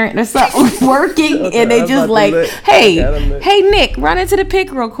his parent or something working. And they just like, hey, Nick, run into the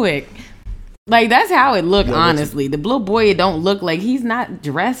pic real quick. Like, that's how it looked, honestly. The little boy, it don't look like he's not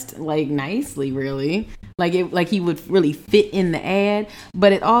dressed like nicely, really. Like he would really fit in the ad.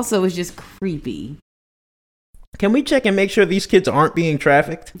 But it also is just creepy. Can we check and make sure these kids aren't being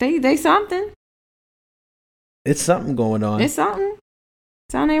trafficked? They something. It's something going on. It's something.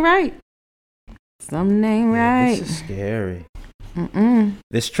 Something ain't right. Something ain't right. This is scary.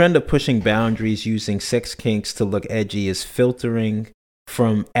 This trend of pushing boundaries using sex kinks to look edgy is filtering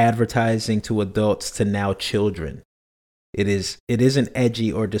from advertising to adults to now children. It isn't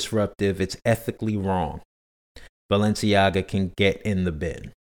edgy or disruptive. It's ethically wrong. Balenciaga can get in the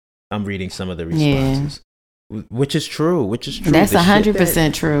bin. I'm reading some of the responses. Yeah. Which is true. That's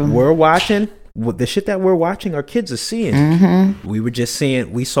 100% true. We're watching. The shit that we're watching, our kids are seeing.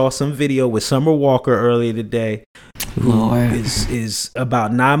 Mm-hmm. We saw some video with Summer Walker earlier today, who is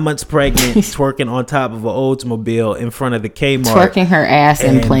about 9 months pregnant, twerking on top of an Oldsmobile in front of the Kmart, twerking her ass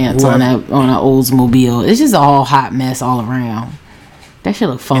implants on an Oldsmobile. It's just a whole hot mess all around. That shit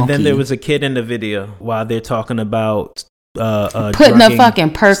look funky. And then there was a kid in the video while they're talking about putting a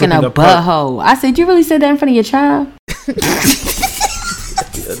fucking perk in a butthole. I said, you really said that in front of your child?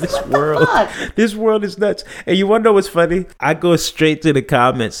 This world is nuts. And you want to know what's funny? I go straight to the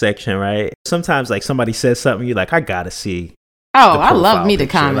comment section, right? Sometimes, like, somebody says something, you're like, I gotta see. Oh, I love me the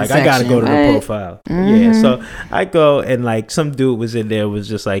comment section. I gotta go to the profile. Mm-hmm. Yeah, so I go and, like, some dude was in there, was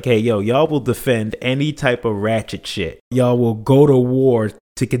just like, hey, yo, y'all will defend any type of ratchet shit. Y'all will go to war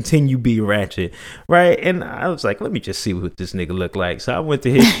to continue being ratchet, right? And I was like, let me just see what this nigga look like. So I went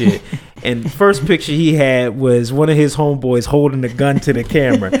to his shit, and the first picture he had was one of his homeboys holding a gun to the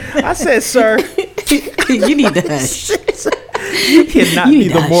camera. I said, sir, you need to hush. You cannot be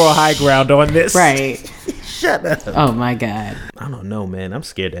the moral high ground on this. Right. Shut up. Oh my God. I don't know, man. I'm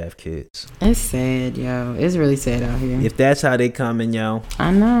scared to have kids. It's sad, yo. It's really sad out here. If that's how they coming, yo.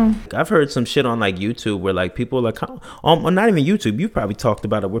 I know. I've heard some shit on like YouTube where like people are not even YouTube. You probably talked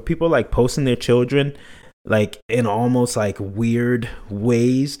about it, where people are like posting their children like in almost like weird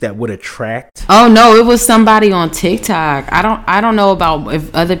ways that would attract. Oh no, it was somebody on TikTok. I don't know about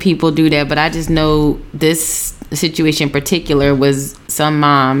if other people do that, but I just know this situation in particular was some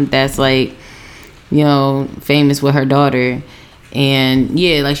mom that's like, you know, famous with her daughter, and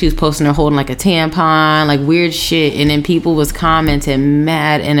yeah, like she was posting her holding like a tampon, like weird shit, and then people was commenting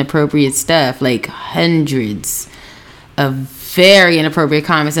mad inappropriate stuff, like hundreds of very inappropriate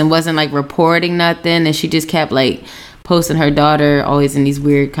comments, and wasn't like reporting nothing, and she just kept like posting her daughter always in these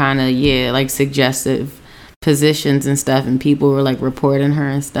weird kind of like suggestive positions and stuff, and people were like reporting her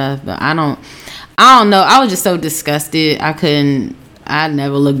and stuff. But I don't know, I was just so disgusted. I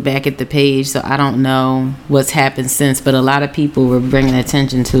never looked back at the page, so I don't know what's happened since, but a lot of people were bringing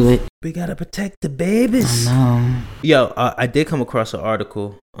attention to it. We gotta protect the babies. I know. Yo, I did come across an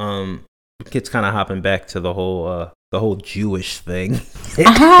article. Kids kind of hopping back to the whole Jewish thing.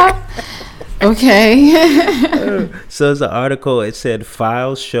 Okay. So there's an article. It said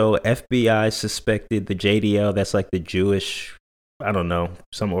files show FBI suspected the JDL. That's like the Jewish, I don't know,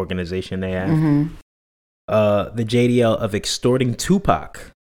 some organization they have. Mm-hmm. The JDL of extorting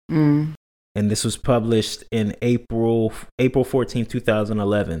Tupac. Mm. And this was published in April 14,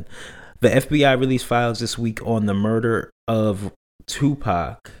 2011. The FBI released files this week on the murder of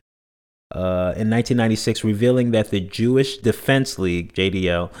Tupac in 1996, revealing that the Jewish Defense League,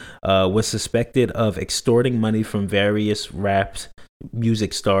 JDL, was suspected of extorting money from various rap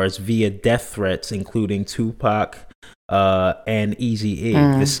music stars via death threats, including Tupac and Eazy-E.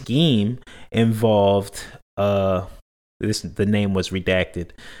 The scheme involved... the name was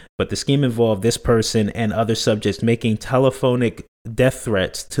redacted, but the scheme involved this person and other subjects making telephonic death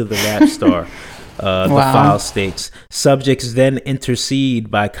threats to the rap star. The file states subjects then intercede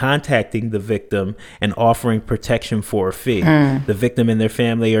by contacting the victim and offering protection for a fee. The victim and their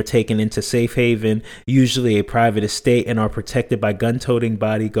family are taken into safe haven, usually a private estate, and are protected by gun-toting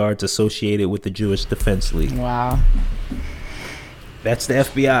bodyguards associated with the Jewish Defense League. Wow. That's the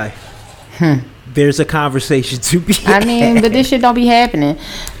FBI. There's a conversation to be had. I mean, but this shit don't be happening.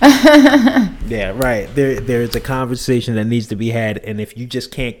 Yeah, right. There's a conversation that needs to be had, and if you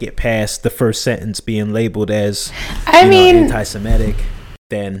just can't get past the first sentence being labeled as anti-Semitic,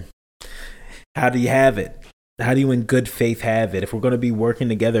 then how do you have it? How do you in good faith have it? If we're going to be working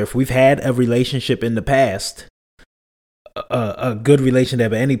together, if we've had a relationship in the past, a good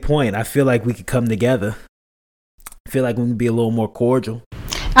relationship at any point, I feel like we could come together. I feel like we can be a little more cordial.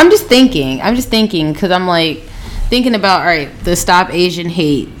 I'm just thinking because I'm like thinking about, all right, the Stop Asian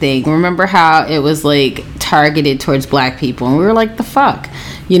Hate thing. Remember how it was like targeted towards black people, and we were like, the fuck,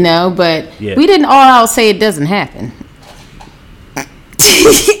 you know? But we didn't all out say it doesn't happen. I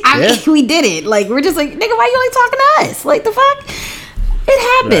mean, we did it. Like, we're just like, nigga, why you only talking to us? Like, the fuck?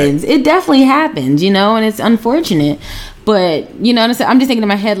 It happens. Right. It definitely happens, you know, and it's unfortunate. But, you know what I'm saying? I'm just thinking in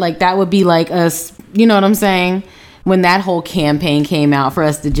my head, like, that would be like us, you know what I'm saying? When that whole campaign came out, for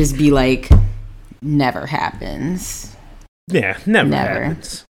us to just be like, never happens. Yeah, never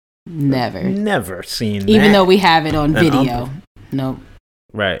happens. Never seen that. Even though we have it on video. Nope.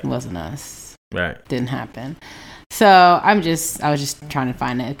 Right. It wasn't us. Right. Didn't happen. So I was just trying to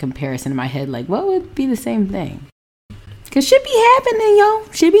find a comparison in my head, like, what would be the same thing? Because shit be happening, yo.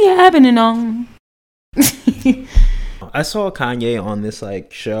 Shit be happening on. I saw Kanye on this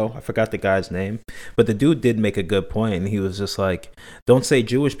like show. I forgot the guy's name, but the dude did make a good point. And he was just like, "Don't say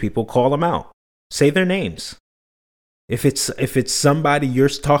Jewish people. Call them out. Say their names. If it's somebody you're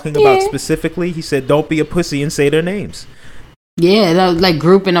talking about specifically," he said, "don't be a pussy and say their names." Yeah, that was like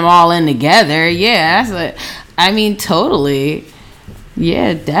grouping them all in together. Yeah, that's what I mean. Totally.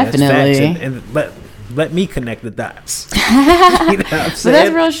 Yeah, definitely. And let me connect the dots. You know what I'm saying? But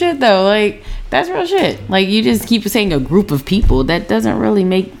that's real shit, though. Like, that's real shit. Like, you just keep saying a group of people. That doesn't really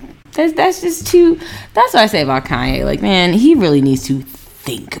make... That's just too... That's what I say about Kanye. Like, man, he really needs to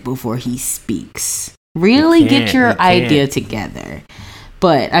think before he speaks. Really get your idea together.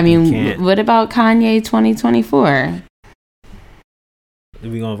 But, I mean, what about Kanye 2024? Are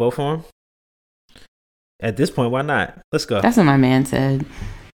we going to vote for him? At this point, why not? Let's go. That's what my man said.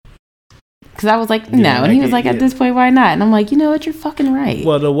 Because I was like, no. And he was like, at this point, why not? And I'm like, you know what? You're fucking right.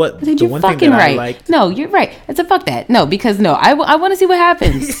 Well, the one thing that right. I liked... No, you're right. It's a fuck that. No, because no. I want to see what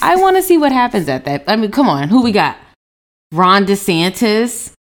happens. I want to see what happens at that. I mean, come on. Who we got? Ron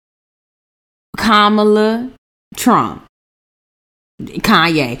DeSantis, Kamala, Trump,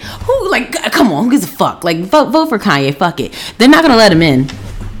 Kanye. Who, like, come on. Who gives a fuck? Like, vote for Kanye. Fuck it. They're not going to let him in.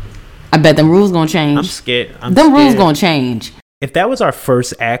 I bet them rules going to change. I'm scared. Rules going to change. If that was our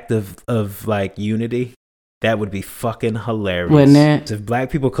first act of like unity, that would be fucking hilarious. Wouldn't it? If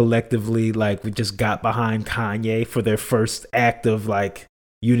black people collectively, like, we just got behind Kanye for their first act of like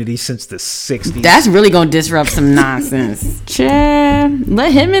unity since the 60s. That's really gonna disrupt some nonsense.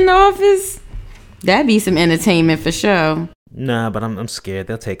 Let him in the office. That'd be some entertainment for sure. Nah, but I'm scared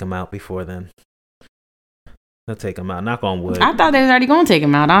they'll take him out before then. They'll take him out. Knock on wood. I thought they was already gonna take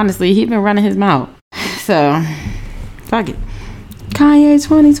him out. Honestly, he's been running his mouth. So, fuck it. Kanye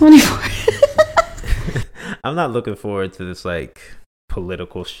 2024. I'm not looking forward to this like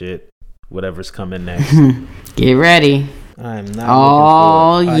political shit. Whatever's coming next. Get ready. I'm not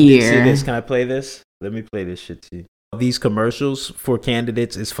all looking year. See this? Can I play this? Let me play this shit to you. These commercials for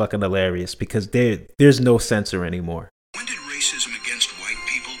candidates is fucking hilarious because there's no censor anymore. When did racism against white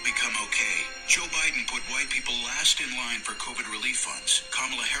people become okay? Joe Biden put white people last in line for COVID relief funds.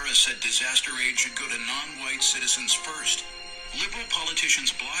 Kamala Harris said disaster aid should go to non-white citizens first. Liberal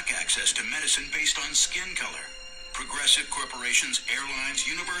politicians block access to medicine based on skin color. Progressive corporations, airlines,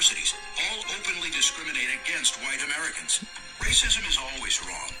 universities all openly discriminate against white Americans. Racism is always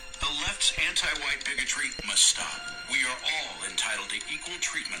wrong. The left's anti-white bigotry must stop. We are all entitled to equal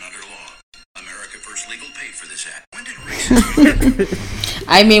treatment under law. America First Legal paid for this act. When did racism...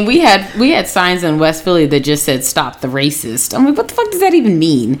 I mean, we had signs in West Philly that just said "Stop the racist." I'm like, what the fuck does that even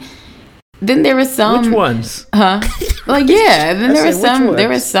mean? Then there was some. Which ones? Like, yeah. Then there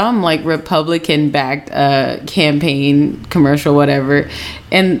was some like Republican-backed campaign commercial, whatever,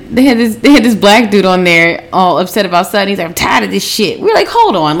 and they had this black dude on there all upset about something. He's like, "I'm tired of this shit." We're like,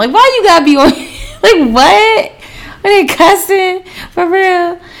 hold on, like, why you gotta be on? Like, what? Are they cussing for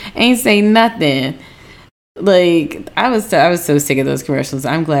real? Ain't say nothing. Like, I was so sick of those commercials.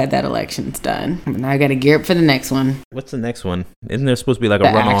 I'm glad that election's done. Now I got to gear up for the next one. What's the next one? Isn't there supposed to be like a the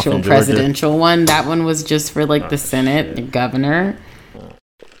runoff actual in Georgia? Presidential one? That one was just for like the Senate, the governor.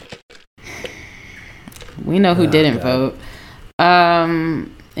 We know who didn't vote.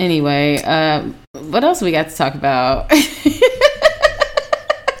 Anyway, what else we got to talk about?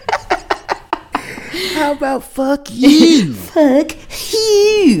 How about fuck you? Fuck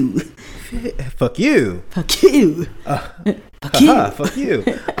you. Fuck you. Fuck you. Fuck you. Fuck you.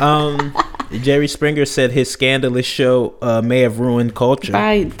 Jerry Springer said his scandalous show may have ruined culture.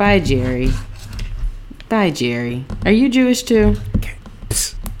 Bye, Jerry. Bye, Jerry. Are you Jewish too?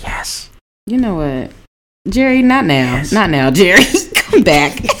 Yes. You know what? Jerry, not now. Yes. Not now, Jerry. Come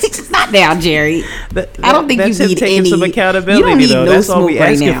back. Not now, Jerry. I don't think you need taking some accountability. You don't need though. no That's all we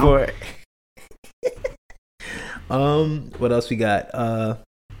right asking now. for. What else we got?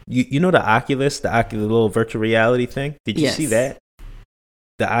 You know the Oculus little virtual reality thing? Did you see that?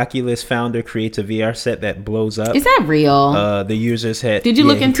 The Oculus founder creates a VR set that blows up. Is that real? The users had. Did you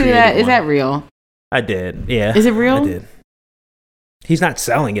look into that? Is that real? I did. Yeah. Is it real? I did. He's not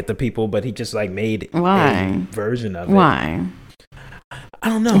selling it to people, but he just like made a version of it. Why? I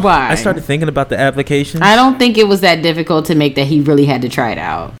don't know. Why? I started thinking about the application. I don't think it was that difficult to make that he really had to try it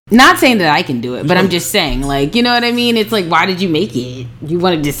out. Not saying that I can do it, but I'm just saying, like, you know what I mean? It's like, why did you make it? You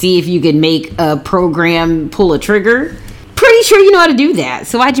wanted to see if you could make a program pull a trigger? Pretty sure you know how to do that.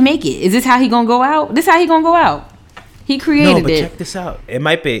 So why'd you make it? Is this how he gonna go out? This how he gonna go out? He created it. Check this out. It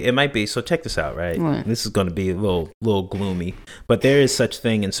might be. So check this out, right? What? This is going to be a little gloomy, but there is such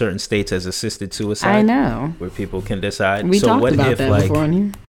thing in certain states as assisted suicide. I know. Where people can decide. We talked about that before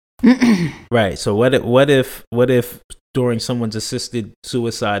on here. Right. So what if during someone's assisted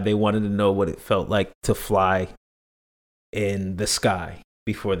suicide they wanted to know what it felt like to fly in the sky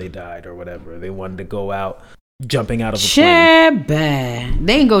before they died or whatever? They wanted to go out jumping out of a plane.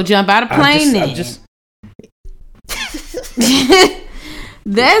 They ain't go jump out of plane then.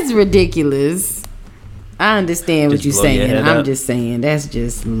 That's ridiculous. I understand what you're saying. I'm just saying that's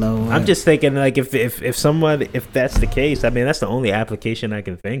just low. I'm just thinking like if that's the case, I mean that's the only application I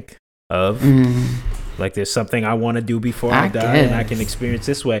can think of. Like there's something I want to do before I die and I can experience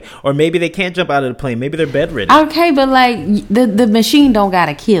this way. Or maybe they can't jump out of the plane. Maybe they're bedridden. Okay, but like the machine don't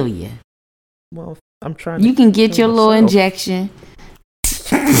gotta kill you. Well, I'm trying. You can get your little injection.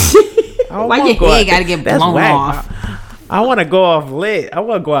 Why your head gotta get blown off? I want to go off lit. I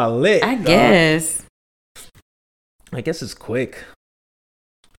want to go out lit. I guess it's quick.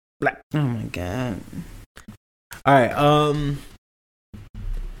 Black. Oh my god. All right.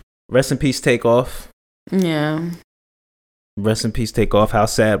 Rest in peace, Takeoff. Yeah. Rest in peace, Takeoff. How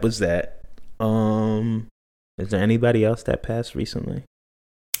sad was that? Is there anybody else that passed recently?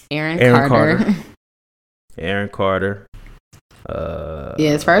 Aaron Carter. Aaron Carter.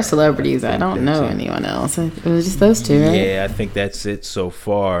 Yeah, as far as celebrities, I don't know anyone else. It was just those two, right? Yeah, I think that's it so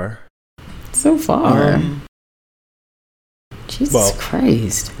far. Jesus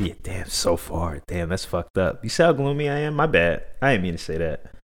Christ. Yeah, damn, so far. Damn, that's fucked up. You see how gloomy I am? My bad. I didn't mean to say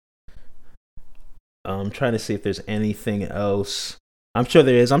that. I'm trying to see if there's anything else. I'm sure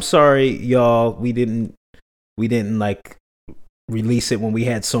there is. I'm sorry, y'all. We didn't like release it when we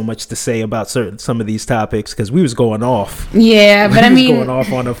had so much to say about some of these topics because we was going off. Yeah, but I mean, going off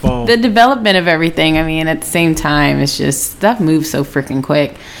on the phone. The development of everything. I mean, at the same time, it's just stuff moves so freaking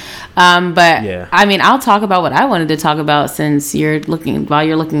quick. But yeah. I mean, I'll talk about what I wanted to talk about since while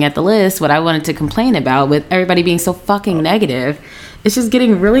you're looking at the list, what I wanted to complain about with everybody being so fucking negative. It's just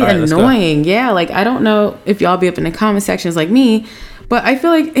getting really annoying. Yeah, like I don't know if y'all be up in the comment sections like me, but I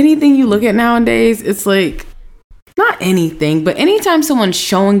feel like anything you look at nowadays, it's like not anything, but anytime someone's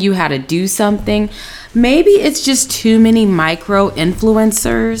showing you how to do something, maybe it's just too many micro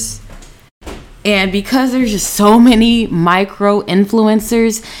influencers. And because there's just so many micro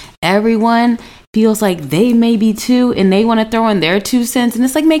influencers, everyone feels like they may be too, and they want to throw in their 2 cents. And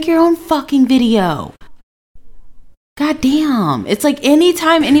it's like, make your own fucking video. God damn. It's like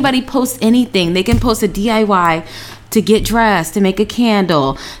anytime anybody posts anything, they can post a DIY to get dressed, to make a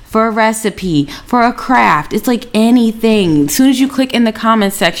candle, for a recipe, for a craft. It's like anything. As soon as you click in the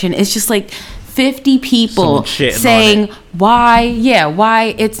comment section, it's just like 50 people saying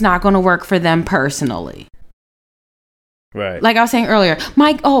why it's not going to work for them personally. Right. Like I was saying earlier,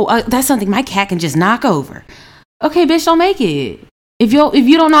 that's something my cat can just knock over. Okay, bitch, don't make it. If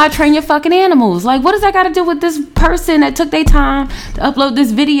you don't know how to train your fucking animals, like, what does that got to do with this person that took their time to upload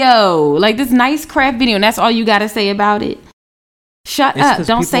this video, like this nice craft video, and that's all you got to say about it? Shut up!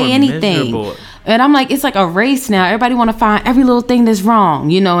 Don't say anything. Miserable. And I'm like, it's like a race now. Everybody want to find every little thing that's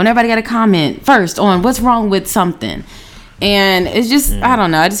wrong, and everybody got to comment first on what's wrong with something. And it's just, I don't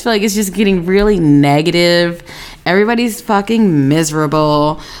know. I just feel like it's just getting really negative. Everybody's fucking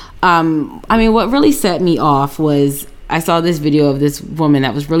miserable. I mean, what really set me off was I saw this video of this woman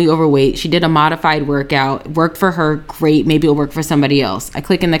that was really overweight. She did a modified workout. It worked for her. Great. Maybe it'll work for somebody else. I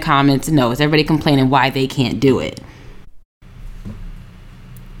click in the comments. No, it's everybody complaining why they can't do it.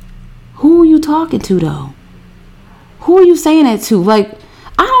 Who are you talking to, though? Who are you saying that to? Like,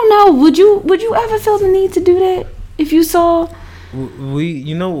 I don't know. Would you ever feel the need to do that if you saw?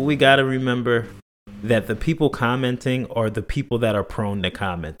 We got to remember that the people commenting are the people that are prone to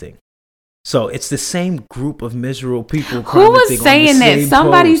commenting. So it's the same group of miserable people. Who was saying that?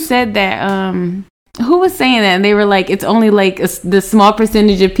 Somebody said that. Who was saying that? And they were like, it's only like the small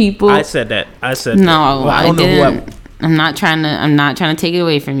percentage of people. I said that. No, well, I didn't. I'm not trying to take it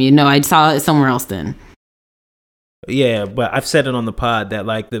away from you. No, I saw it somewhere else then. Yeah, but I've said it on the pod that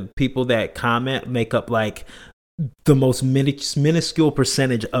like the people that comment make up like the most minuscule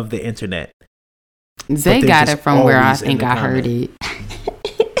percentage of the internet. Zay got it from where I think I heard it.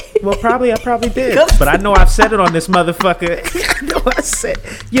 Well, I probably did. But I know I've said it on this motherfucker. I know I said,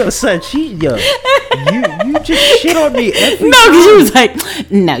 yo, son, you just shit on me every time. No, because she was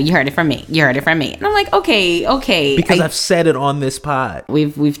like, no, you heard it from me. And I'm like, okay. Because I've said it on this pod.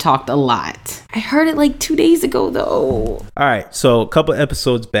 We've talked a lot. I heard it like 2 days ago, though. All right. So a couple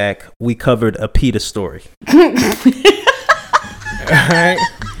episodes back, we covered a PETA story. All right.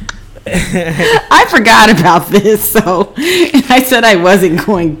 I forgot about this, so I said I wasn't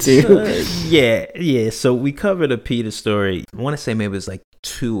going to. Yeah. So we covered a PETA story. I want to say maybe it was like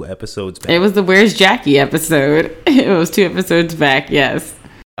 2 episodes back. It was the Where's Jackie episode. It was 2 episodes back, yes.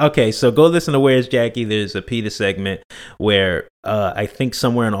 Okay, so go listen to Where's Jackie. There's a PETA segment where I think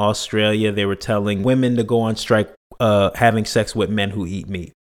somewhere in Australia they were telling women to go on strike having sex with men who eat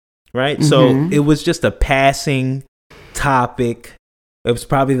meat. Right? Mm-hmm. So it was just a passing topic. It was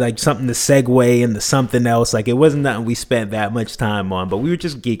probably like something to segue into something else. Like it wasn't nothing we spent that much time on, but we were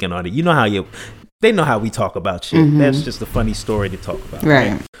just geeking on it. You know they know how we talk about shit. Mm-hmm. That's just a funny story to talk about.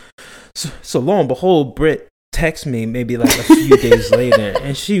 Right. So lo and behold, Britt texted me maybe like a few days later,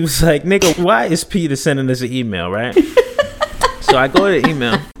 and she was like, nigga, why is PETA sending us an email, right? So I go to the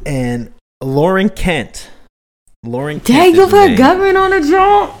email, and Lauren Kent. Dang, you put government on a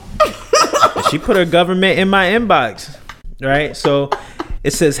jump? She put her government in my inbox. Right, so it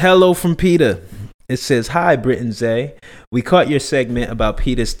says, hello from PETA. It says, hi, Britt and Zay. We caught your segment about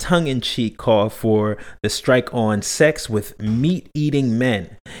PETA's tongue-in-cheek call for the strike on sex with meat-eating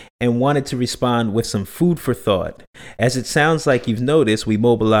men and wanted to respond with some food for thought. As it sounds like you've noticed, we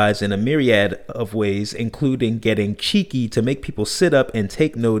mobilize in a myriad of ways, including getting cheeky to make people sit up and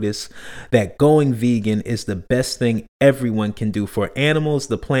take notice that going vegan is the best thing everyone can do for animals,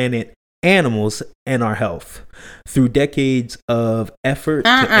 the planet, animals, and our health. Through decades of effort to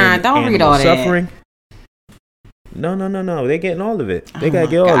end animal suffering. No. They're getting all of it. They gotta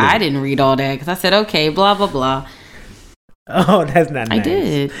get all of it. I didn't read all that because I said, okay, blah, blah, blah. Oh, that's not nice. I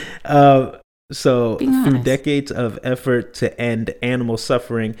did. So through decades of effort to end animal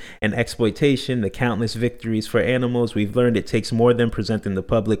suffering and exploitation, the countless victories for animals, we've learned it takes more than presenting the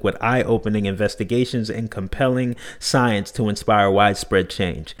public with eye-opening investigations and compelling science to inspire widespread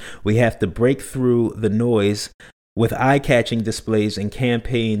change. We have to break through the noise with eye-catching displays and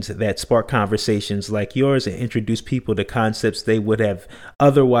campaigns that spark conversations like yours and introduce people to concepts they would have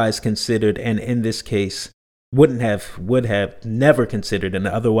otherwise considered, and in this case, would have never considered, and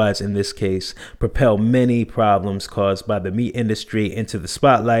otherwise in this case propel many problems caused by the meat industry into the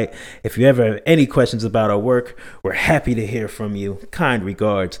spotlight. If you ever have any questions about our work, we're happy to hear from you. Kind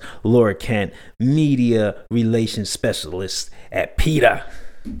regards, Laura Kent, Media Relations Specialist at PETA.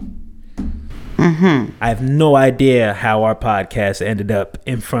 Mm-hmm. I have no idea how our podcast ended up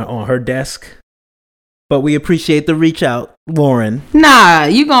in front on her desk, but we appreciate the reach out, Lauren. Nah,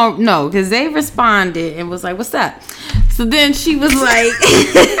 you gon' no, because they responded and was like, what's up? So then she was like,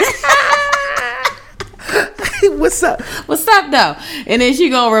 What's up? What's up, though? And then she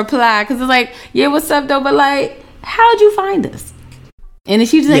gonna reply, because it's like, yeah, what's up, though? But, like, how'd you find us? And then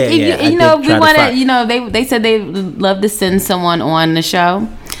she's like, we want to, they said they would love to send someone on the show.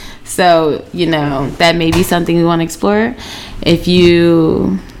 So, that may be something we want to explore. If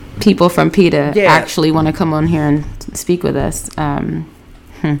you people from PETA actually want to come on here and speak with us,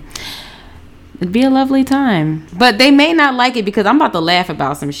 it'd be a lovely time. But they may not like it because I'm about to laugh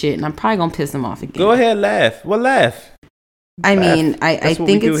about some shit and I'm probably going to piss them off again. Go ahead, laugh. What laugh? I mean, I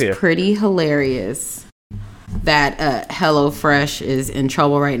think it's pretty hilarious that HelloFresh is in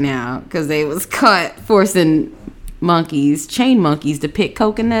trouble right now because they was caught forcing chain monkeys to pick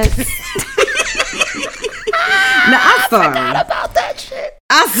coconuts. Now, I'm sorry. I forgot about that shit.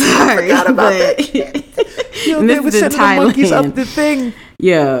 I'm sorry. I forgot about that shit. Yo, they were sending the monkeys up the thing.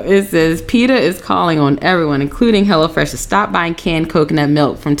 Yeah, it says PETA is calling on everyone, including HelloFresh, to stop buying canned coconut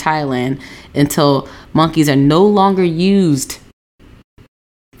milk from Thailand until monkeys are no longer used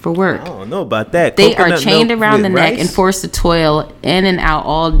for work. I don't know about that. They are chained around the neck and forced to toil in and out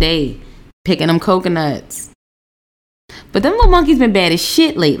all day, picking them coconuts. But them little monkeys been bad as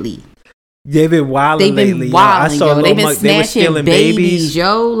shit lately. They've been wilding lately. I saw they've been snatching babies,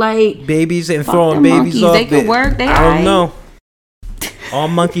 like babies and throwing babies off. They could work. I don't know. All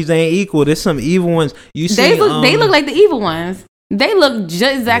monkeys ain't equal. There's some evil ones. You see, they look like the evil ones. They look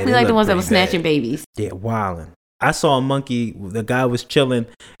just exactly like the ones that were snatching babies. Yeah, wilding. I saw a monkey. The guy was chilling,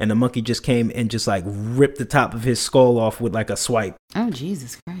 and the monkey just came and just like ripped the top of his skull off with like a swipe. Oh,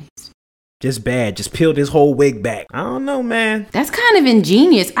 Jesus Christ. Just bad. Just peeled his whole wig back. I don't know, man. That's kind of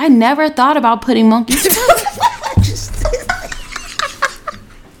ingenious. I never thought about putting monkeys.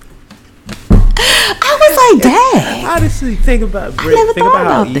 I was like, dang. Honestly, think about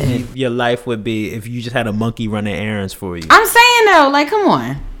how easy your life would be if you just had a monkey running errands for you. I'm saying though, like, come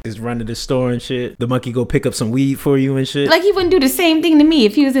on. Just run to the store and shit. The monkey go pick up some weed for you and shit. Like, he wouldn't do the same thing to me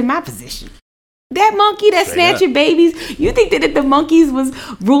if he was in my position. That monkey that snatching babies, you think that if the monkeys was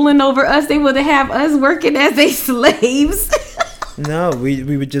ruling over us, they would have us working as they slaves? No, we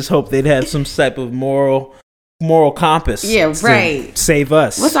would just hope they'd have some type of moral compass. Yeah, right. Save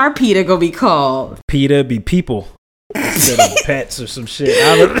us. What's our PETA gonna be called? PETA be people instead of pets or some shit.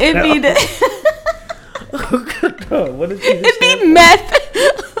 I don't know. It'd be what is it? It'd be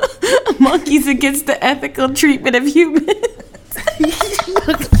meth. Monkeys against the ethical treatment of humans.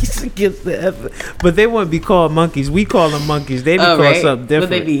 Monkeys against the effort. But they wouldn't be called monkeys. We call them monkeys. They'd be called something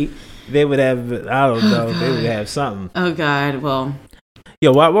different. What they be? They would have, I don't know. They would have something. Oh God. Well.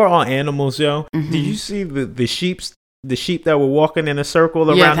 Yo, while we're on animals, yo, did you see the sheep that were walking in a circle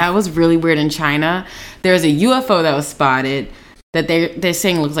around? Yeah, that was really weird in China. There's a UFO that was spotted that they're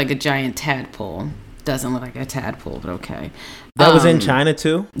saying looks like a giant tadpole. Doesn't look like a tadpole, but okay. That was in China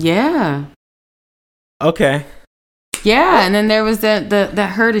too? Yeah. Okay. Yeah, and then there was that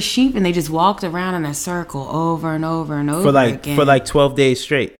herd of sheep, and they just walked around in a circle over and over and over again. For like 12 days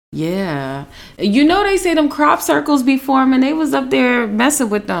straight. Yeah. They say them crop circles be forming. They was up there messing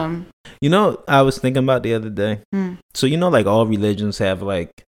with them. I was thinking about the other day. So, like all religions have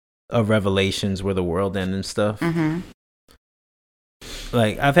like a revelations where the world ends and stuff. Mm-hmm.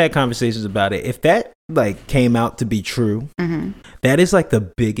 Like, I've had conversations about it. If that like came out to be true, that is like the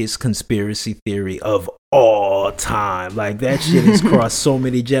biggest conspiracy theory of all time. Like, that shit has crossed so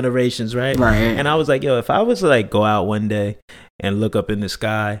many generations, right? And I was like, yo, if I was to like go out one day and look up in the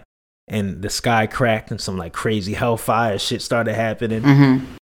sky and the sky cracked and some like crazy hellfire shit started happening,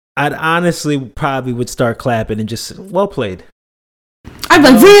 I'd honestly probably would start clapping and just, well played. I'm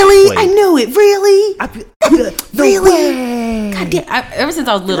like, really? I knew it. Really? Really? God damn. Ever since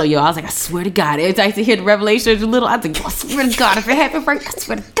I was little, I was like, I swear to God. Every time I used to hear the revelation as a little, I was like, I swear to God, if it happened right, I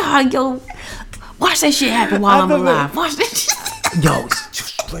swear to God, watch that shit happen while I'm alive. Watch that shit. Yo,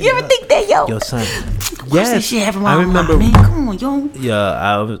 you ever think that, Yo, son. Watch that shit happen while I'm alive, man. Come on, yo.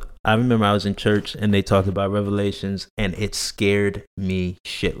 Yeah, I remember I was in church and they talked about revelations and it scared me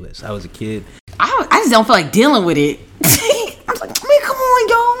shitless. I was a kid. I just don't feel like dealing with it. I was like, man, come on,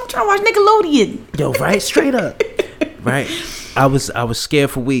 yo. I'm trying to watch Nickelodeon. Yo, right? Straight up. Right. I was scared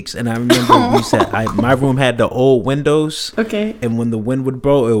for weeks, and I remember my room had the old windows. Okay. And when the wind would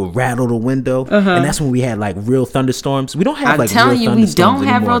blow, it would rattle the window. And that's when we had like real thunderstorms. We don't have like real thunderstorms anymore. We don't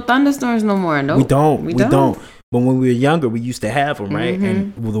have real thunderstorms no more. No, we don't. But when we were younger, we used to have them, right?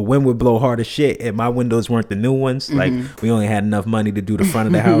 And the wind would blow hard as shit. And my windows weren't the new ones. Like, we only had enough money to do the front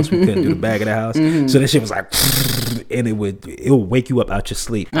of the house. We couldn't do the back of the house. So that shit was like, and it would wake you up out your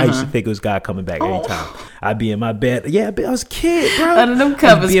sleep. I used to think it was God coming back every time. I'd be in my bed. Yeah, I was a kid, bro. Under them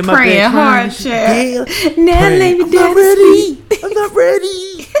covers, praying hard, child. Now let me down to sleep. I'm not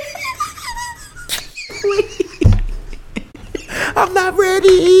ready. I'm not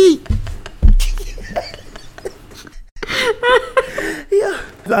ready. Yeah,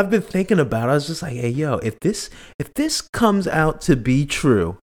 I've been thinking about it. I was just like, hey, yo, if this comes out to be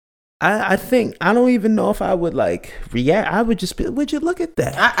true, I think, I don't even know if I would like react. I would just be, would you look at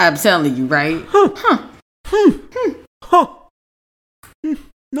that? I'm telling you, right?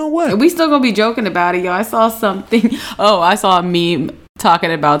 No way. And we still gonna be joking about it, yo. I saw something. I saw a meme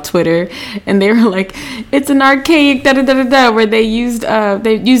talking about Twitter, and they were like, "It's an archaic where they used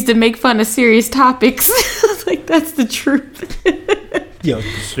to make fun of serious topics." Like, that's the truth. Yo,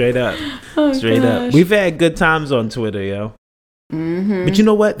 straight up, straight up. We've had good times on Twitter, yo. Mm-hmm. But you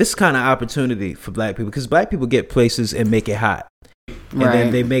know what? This is kind of opportunity for black people, because black people get places and make it hot. And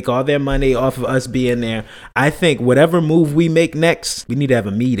then they make all their money off of us being there. I think whatever move we make next, we need to have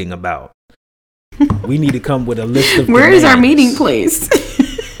a meeting about. We need to come with a list of Where is our meeting place?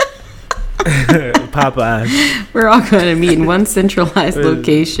 Popeyes. We're all going to meet in one centralized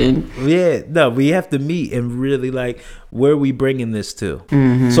location. Yeah, no, we have to meet and really like, where are we bringing this to?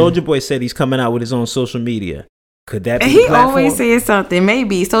 Mm-hmm. Soulja Boy said he's coming out with his own social media. Could that be He always says something.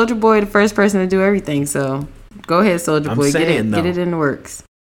 Maybe. Soulja Boy the first person to do everything, so go ahead, Soulja Boy. Get it in the works.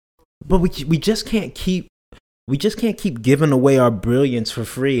 But we just can't keep giving away our brilliance for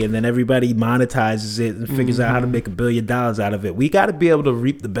free, and then everybody monetizes it and figures out how to make $1 billion out of it. We got to be able to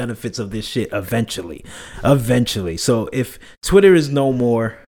reap the benefits of this shit eventually. So if Twitter is no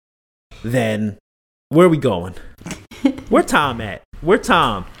more, then where are we going? Where Tom at? Where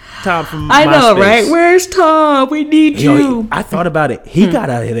Tom? Tom from I know, MySpace. right? Where's Tom? We need you. I thought about it. He got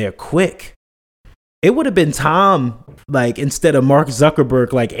out of there quick. It would have been Tom, like, instead of Mark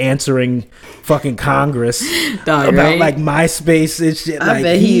Zuckerberg, like, answering fucking Congress about, right? Like, MySpace and shit. I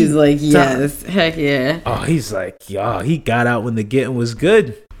bet he's like, yes. Heck yeah. Oh, he's like, yo, he got out when the getting was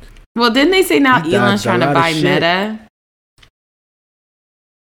good. Well, didn't they say now Elon's trying to buy Meta?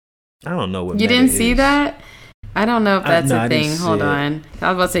 I don't know what you Meta didn't is. see that? I don't know if that's a thing. Hold on.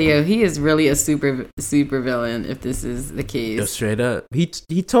 I was about to say, yo, he is really a super villain if this is the case. Yo, straight up. He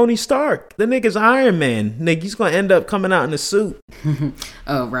Tony Stark. The nigga's Iron Man. Nigga, he's going to end up coming out in a suit.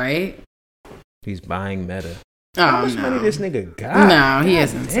 Oh, right? He's buying Meta. Oh, how much money this nigga got? No, he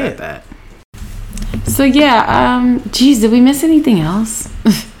hasn't said that. So, yeah, geez, did we miss anything else?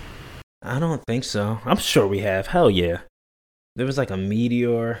 I don't think so. I'm sure we have. Hell yeah. There was like a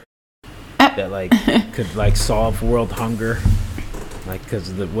meteor that like could like solve world hunger, like because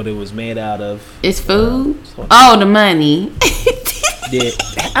of what it was made out of. It's food. The money. Yeah.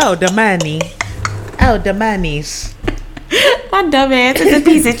 Oh, the money. Oh, the monies. My dumb ass is a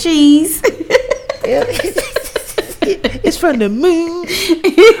piece of cheese. It's from the moon.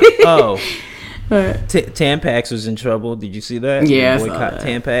 Oh, Tampax was in trouble. Did you see that? Yeah, boycott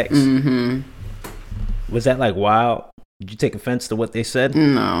Tampax. Mm-hmm. Was that like wild? Did you take offense to what they said?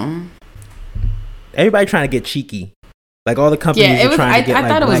 No. Everybody trying to get cheeky. Like all the companies are trying to get I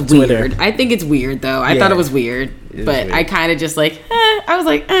thought it was Twitter. weird. I think it's weird though. I thought it was weird. But I kind of just like, I was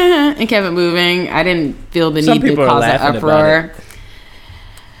like, and kept it moving. I didn't feel the need to cause an uproar.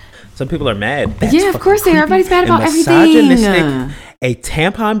 Some people are mad. Of course they are. Everybody's mad about everything. A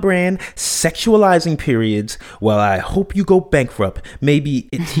tampon brand sexualizing periods. Well, I hope you go bankrupt. Maybe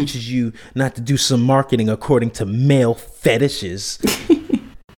it teaches you not to do some marketing according to male fetishes.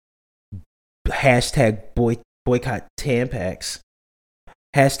 Hashtag boycott Tampax.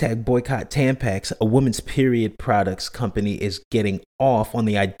 Hashtag boycott Tampax. A woman's period products company is getting off on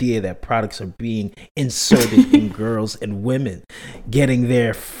the idea that products are being inserted in girls and women, getting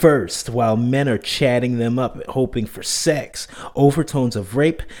there first while men are chatting them up, hoping for sex. Overtones of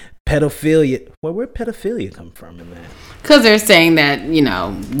rape, pedophilia. Well, where'd pedophilia come from in that? Because they're saying that,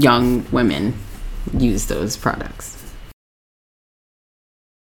 young women use those products.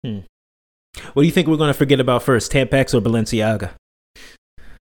 What do you think we're going to forget about first, Tampax or Balenciaga?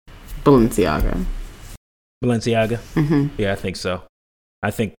 Balenciaga. Mm-hmm. Yeah, I think so.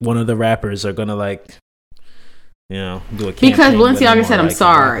 I think one of the rappers are going to do a campaign. Because Balenciaga said, I'm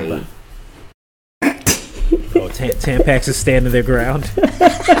sorry. Tampax is standing their ground. Where's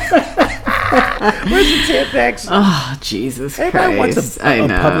the Tampax? Oh, Jesus Everybody Christ. wants a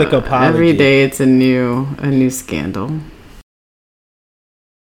public apology. Every day it's a new scandal.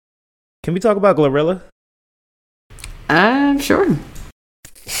 Can we talk about Glorilla? Sure.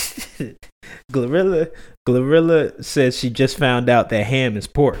 Glorilla says she just found out that ham is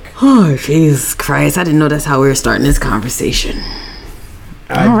pork. Oh, Jesus Christ. I didn't know that's how we were starting this conversation.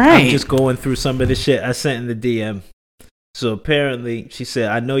 All right. I'm just going through some of the shit I sent in the DM. So apparently, she said,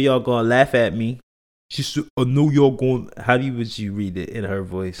 I know y'all gonna laugh at me. She said, I know y'all gonna... How would you read it in her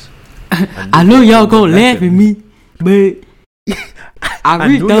voice? I know y'all gonna laugh at me, but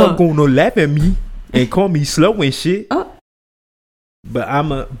I know y'all gonna laugh at me and call me slow and shit. But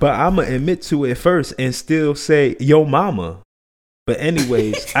I'ma admit to it first and still say yo mama. But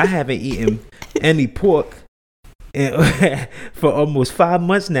anyways, I haven't eaten any pork for almost 5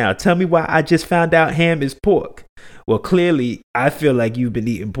 months now. Tell me why I just found out ham is pork. Well, clearly, I feel like you've been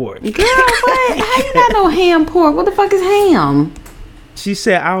eating pork. Girl, what? How you got no ham pork? What the fuck is ham? She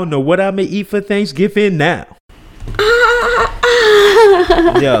said, I don't know what I'm going to eat for Thanksgiving now.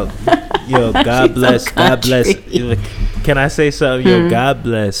 Yo, God bless. So God bless. Can I say something? Yo, God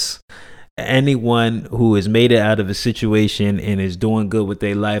bless anyone who has made it out of a situation and is doing good with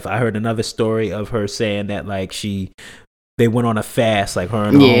their life. I heard another story of her saying that like they went on a fast, like her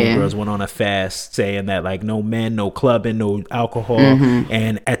and her homegirls went on a fast, saying that like no men, no clubbing, no alcohol.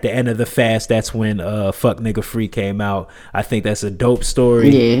 And at the end of the fast, that's when Fuck Nigga Free came out. I think that's a dope story.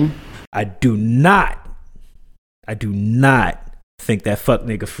 Yeah. I do not think that Fuck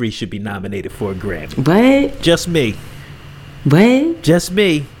Nigga Free should be nominated for a Grammy. What? Just me. What? Just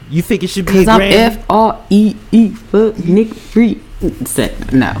me. You think it should be a Grammy? Because I'm F-R-E-E, Fuck Nigga Free.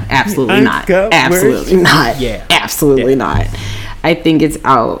 No, absolutely not. Absolutely not. Yeah. Absolutely not. I think it's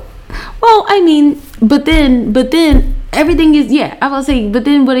out. Well, I mean, but then everything is, I will say, but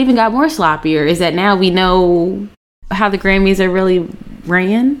then what even got more sloppier is that now we know how the Grammys are really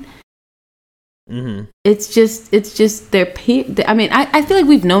ran. Mm-hmm. It's just their peer. I mean, I feel like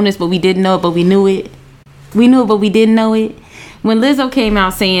we've known this, but we didn't know it, but we knew it. We knew it, but we didn't know it. When Lizzo came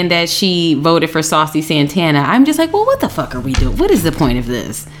out saying that she voted for Saucy Santana, I'm just like, well, what the fuck are we doing? What is the point of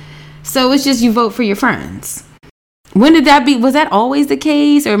this? So it's just you vote for your friends. When did that be? Was that always the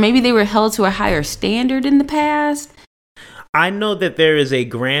case? Or maybe they were held to a higher standard in the past? I know that there is a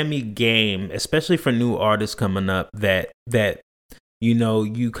Grammy game, especially for new artists coming up, that you know,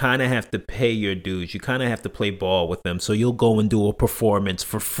 you kind of have to pay your dues. You kind of have to play ball with them. So you'll go and do a performance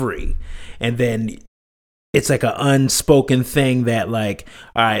for free. And then it's like an unspoken thing that like,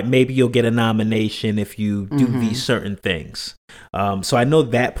 all right, maybe you'll get a nomination if you do these certain things. So I know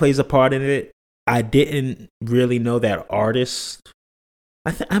that plays a part in it. I didn't really know that artists.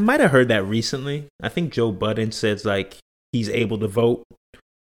 I might have heard that recently. I think Joe Budden says like he's able to vote.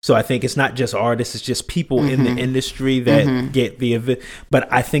 So I think it's not just artists, it's just people in the industry that get the event. But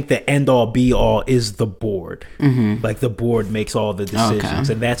I think the end all be all is the board. Like the board makes all the decisions,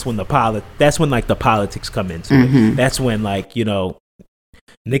 and that's when the politics come into it. That's when like, you know,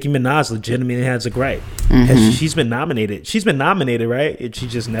 Nicki Minaj legitimately has a gripe. She's been nominated. She's been nominated, right? And she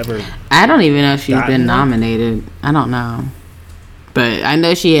just never. I don't even know if she's been nominated. I don't know. But I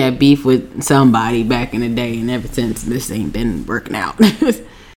know she had beef with somebody back in the day, and ever since this ain't been working out.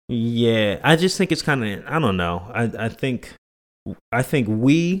 Yeah, I just think it's kind of, I don't know. I think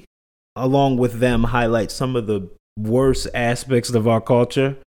we, along with them, highlight some of the worst aspects of our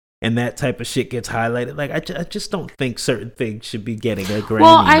culture, and that type of shit gets highlighted. Like, I just don't think certain things should be getting a Grammy.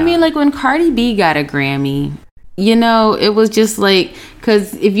 Well, I mean, like when Cardi B got a Grammy, you know, it was just like,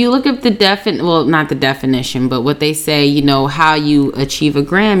 because if you look up not the definition, but what they say, you know, how you achieve a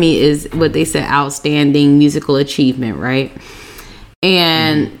Grammy is what they say, outstanding musical achievement, right?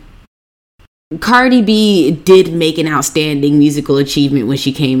 And Cardi B did make an outstanding musical achievement when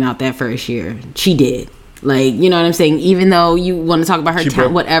she came out that first year. She did. Like, you know what I'm saying? Even though you want to talk about her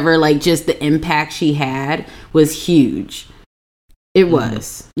talent, whatever, like just the impact she had was huge. It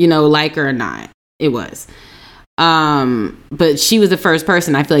was, you know, like her or not, it was. But she was the first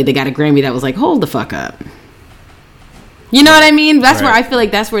person I feel like they got a Grammy that was like, hold the fuck up. You know what I mean? That's where I feel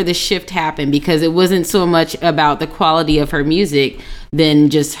like that's where the shift happened, because it wasn't so much about the quality of her music than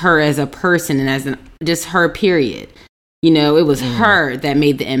just her as a person and just her period. You know, it was her that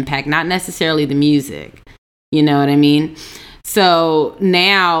made the impact, not necessarily the music. You know what I mean? So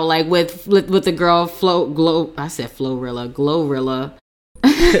now, like with the girl Glorilla.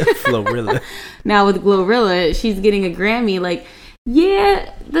 Florilla. Now with Glorilla, she's getting a Grammy. Like,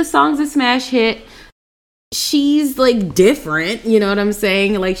 yeah, the song's a smash hit. She's like different, you know what I'm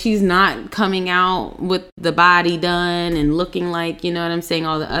saying? Like, she's not coming out with the body done and looking like, you know what I'm saying,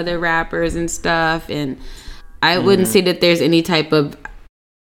 all the other rappers and stuff. And I wouldn't say that there's any type of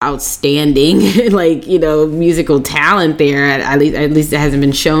outstanding like, you know, musical talent there. At least it hasn't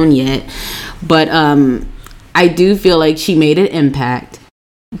been shown yet. But I do feel like she made an impact.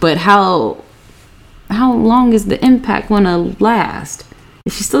 But how long is the impact gonna last?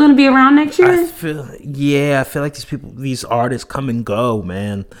 Is she still gonna be around next year? I feel like these artists come and go,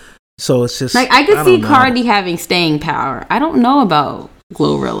 man. So it's just like I could see Cardi having staying power. I don't know about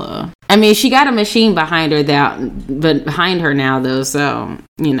Glorilla. I mean, she got a machine behind her now, though. So,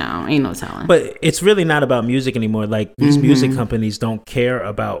 you know, ain't no telling. But it's really not about music anymore. Like, these music companies don't care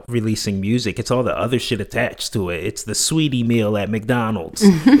about releasing music. It's all the other shit attached to it. It's the sweetie meal at McDonald's.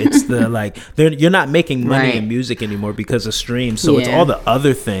 It's the, like, you're not making money in music anymore because of streams. So it's all the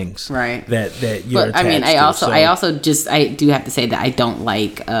other things that you're attached to. I mean, I do have to say that I don't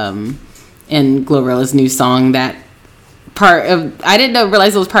like in Glorilla's new song that part of, I didn't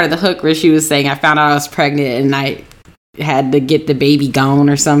realize it was part of the hook where she was saying, I found out I was pregnant and I had to get the baby gone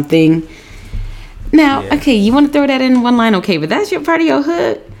or something. Now, okay, you want to throw that in one line, okay, but that's your part of your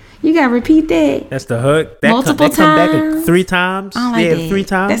hook. You gotta repeat that. That's the hook. Multiple times. Come back 3 times. I don't like that. 3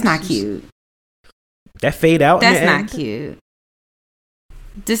 times. That's not cute. That fade out. That's not cute.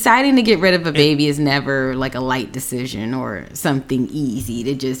 Deciding to get rid of a baby is never like a light decision or something easy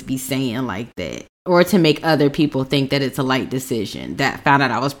to just be saying like that, or to make other people think that it's a light decision. That found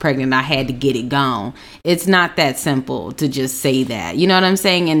out I was pregnant, I had to get it gone. It's not that simple to just say that. You know what I'm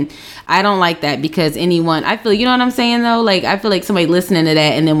saying? And I don't like that because I feel, you know what I'm saying though? Like, I feel like somebody listening to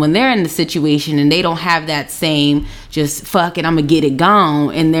that, and then when they're in the situation and they don't have that same just fuck it, I'm gonna get it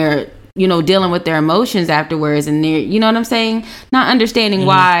gone, and they're, you know, dealing with their emotions afterwards, and they're, you know what I'm saying, not understanding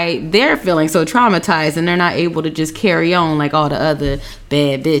why they're feeling so traumatized, and they're not able to just carry on like all the other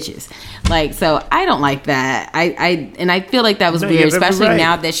bad bitches. Like, so I don't like that. I feel like that was weird, especially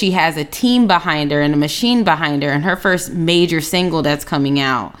now that she has a team behind her and a machine behind her, and her first major single that's coming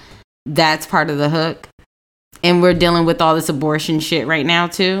out, that's part of the hook, and we're dealing with all this abortion shit right now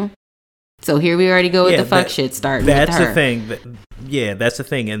too. So here we already go with the fuck shit starting with her. That's the thing. That's the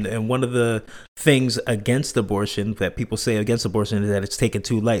thing. And one of the things against abortion that people say against abortion is that it's taken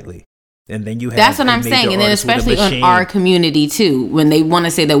too lightly. And then you have that's what I'm saying. And then especially in our community too, when they want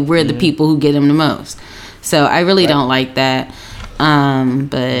to say that we're the people who get them the most. So I really don't like that.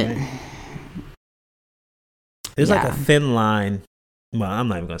 But there's like a thin line. Well, I'm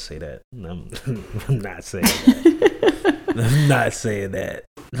not even going to say that. I'm not saying that. I'm not saying that.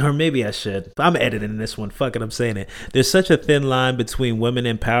 Or maybe I should. I'm editing this one. Fuck it, I'm saying it. There's such a thin line between women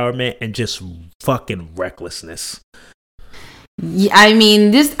empowerment and just fucking recklessness. Yeah, I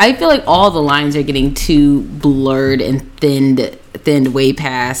mean, I feel like all the lines are getting too blurred and thinned way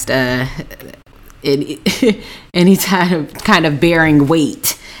past any kind of bearing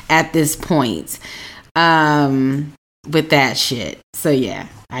weight at this point with that shit. So yeah,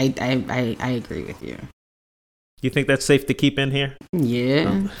 I agree with you. You think that's safe to keep in here?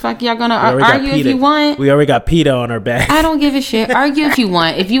 Yeah. Fuck, y'all gonna argue if you want. We already got PETA on our back. I don't give a shit. Argue if you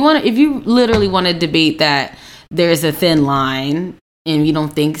want. If you literally want to debate that there's a thin line and you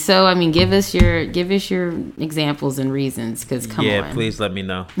don't think so, I mean, give us your examples and reasons, because come on. Yeah, please let me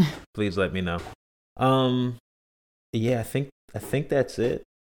know. Please let me know. Yeah, I think that's it.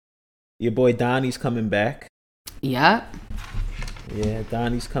 Your boy Donnie's coming back. Yep. Yeah,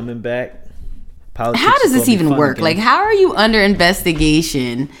 Donnie's coming back. Politics, how does this even work? Again. Like, how are you under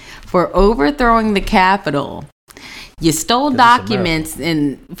investigation for overthrowing the Capitol? You stole documents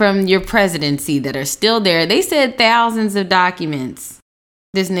from your presidency that are still there. They said thousands of documents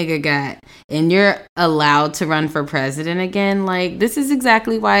this nigga got, and you're allowed to run for president again. Like, this is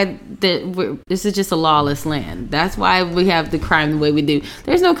exactly why this is just a lawless land. That's why we have the crime the way we do.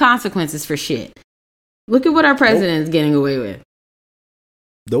 There's no consequences for shit. Look at what our president's getting away with.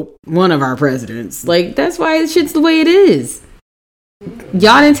 Nope. One of our presidents. Like, that's why shit's the way it is.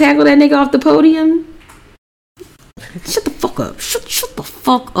 Y'all didn't tackle that nigga off the podium? Shut the fuck up. Shut the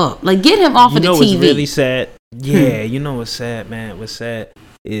fuck up. Like, get him off of the TV. You know what's really sad? Yeah, you know what's sad, man? What's sad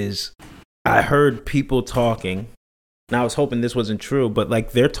is I heard people talking, and I was hoping this wasn't true, but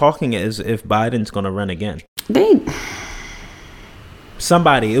like, they're talking as if Biden's gonna run again.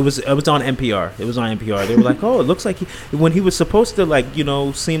 Somebody, it was on NPR. It was on NPR. They were like, "Oh, it looks like when he was supposed to, like, you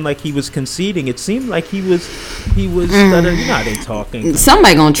know, seem like he was conceding. It seemed like he was stuttering." You know how they talking.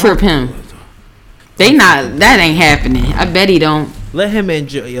 Somebody gonna trip him. That ain't happening. I bet he don't. Let him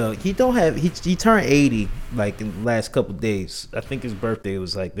enjoy. Yo, he turned 80 like in the last couple of days. I think his birthday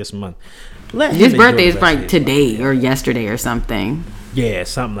was like this month. His birthday is like today or yesterday or something. Yeah,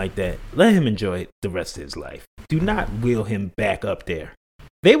 something like that. Let him enjoy the rest of his life. Do not wheel him back up there.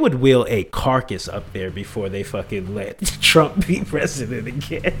 They would wheel a carcass up there before they fucking let Trump be president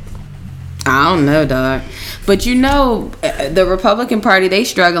again. I don't know, dog. But you know, the Republican Party, they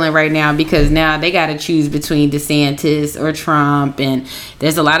struggling right now because now they got to choose between DeSantis or Trump. And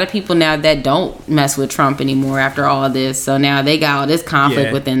there's a lot of people now that don't mess with Trump anymore after all of this. So now they got all this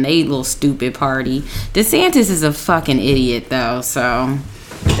conflict within their little stupid party. DeSantis is a fucking idiot, though. So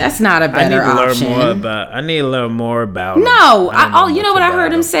That's not a better option. I need to learn more about him. No, you know what I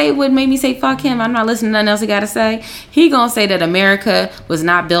heard him say? What made me say fuck him? I'm not listening to nothing else he got to say. He gonna say that America was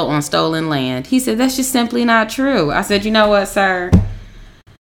not built on stolen land. He said that's just simply not true. I said, you know what, sir?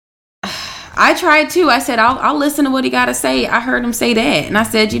 I tried to. I said I'll listen to what he got to say. I heard him say that, and I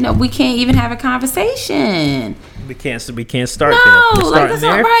said, we can't even have a conversation. We can't start there. No, like that's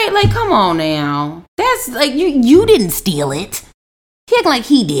not right. Like, come on now. That's like you didn't steal it. He acting like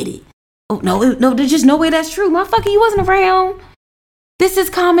he did it. Oh no, there's just no way that's true, motherfucker. You wasn't around. This is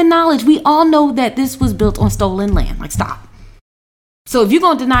common knowledge. We all know that this was built on stolen land. Like, stop. So if you're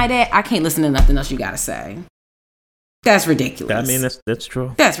gonna deny that, I can't listen to nothing else you gotta say. That's ridiculous. I mean, that's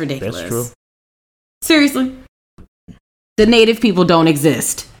true. That's ridiculous. That's true. Seriously, the native people don't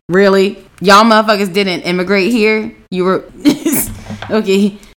exist. Really? Y'all motherfuckers didn't immigrate here? You were...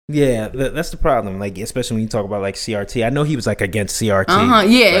 Okay. Yeah, that's the problem. Like, especially when you talk about, like, CRT. I know he was, like, against CRT.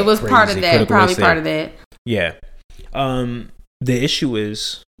 Yeah, like, it was part of that. Probably part of that. Yeah. The issue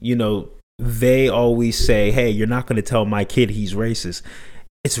is, they always say, hey, you're not going to tell my kid he's racist.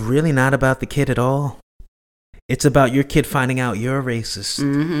 It's really not about the kid at all. It's about your kid finding out you're racist.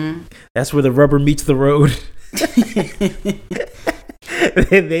 Mm-hmm. That's where the rubber meets the road.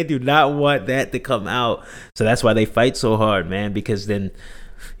 They do not want that to come out, so that's why they fight so hard, man. Because then,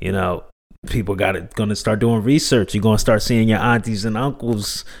 people gonna start doing research. You're gonna start seeing your aunties and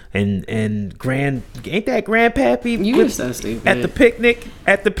uncles and ain't that grandpappy? You are so stupid. At the picnic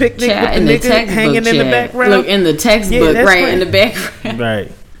Chat, with the nigga hanging in the background. Look in the textbook, right in the background,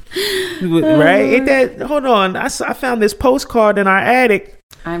 right. Right? Ain't that? Hold on, I found this postcard in our attic.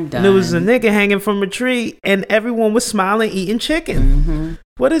 I'm done. And there was a nigga hanging from a tree, and everyone was smiling, eating chicken. Mm-hmm.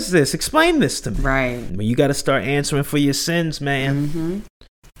 What is this? Explain this to me. Right. But you got to start answering for your sins, man. Mm-hmm.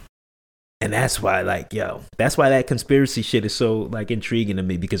 And that's why, that's why that conspiracy shit is so, intriguing to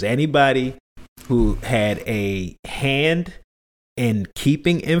me. Because anybody who had a hand in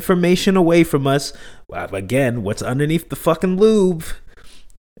keeping information away from us, again, what's underneath the fucking Louvre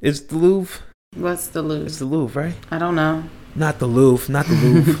is the Louvre. What's the Louvre? It's the Louvre, right? I don't know. Not the Louvre.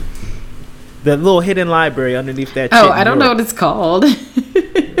 The little hidden library underneath that shit. Oh, I don't know what it's called.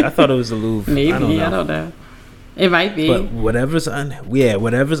 I thought it was the Louvre. Maybe, I don't know. It might be. But whatever's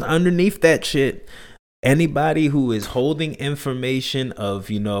underneath that shit, anybody who is holding information of,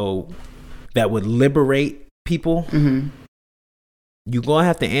 that would liberate people, mm-hmm. you're going to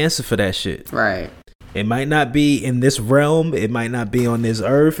have to answer for that shit. Right. It might not be in this realm. It might not be on this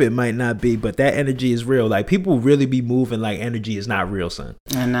earth. It might not be, but that energy is real. Like, people really be moving like energy is not real, son.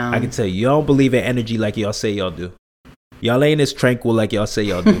 I know. I can tell you, y'all don't believe in energy like y'all say y'all do. Y'all ain't as tranquil like y'all say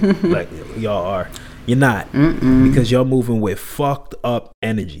y'all do. Like y'all are. You're not. Mm-mm. Because y'all moving with fucked up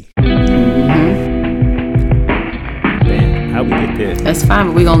energy. Mm-hmm. Man, how we get there? That's fine,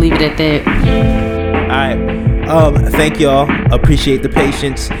 but we're going to leave it at that. All right. Thank y'all. Appreciate the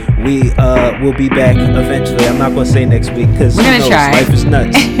patience. We will be back eventually. I'm not gonna say next week because try. Life is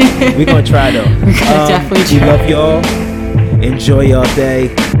nuts. We're gonna try though. Definitely try. We love y'all. Enjoy y'all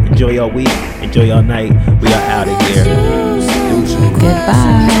day. Enjoy y'all week. Enjoy y'all night. We are out of here.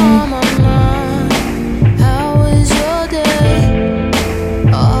 Goodbye.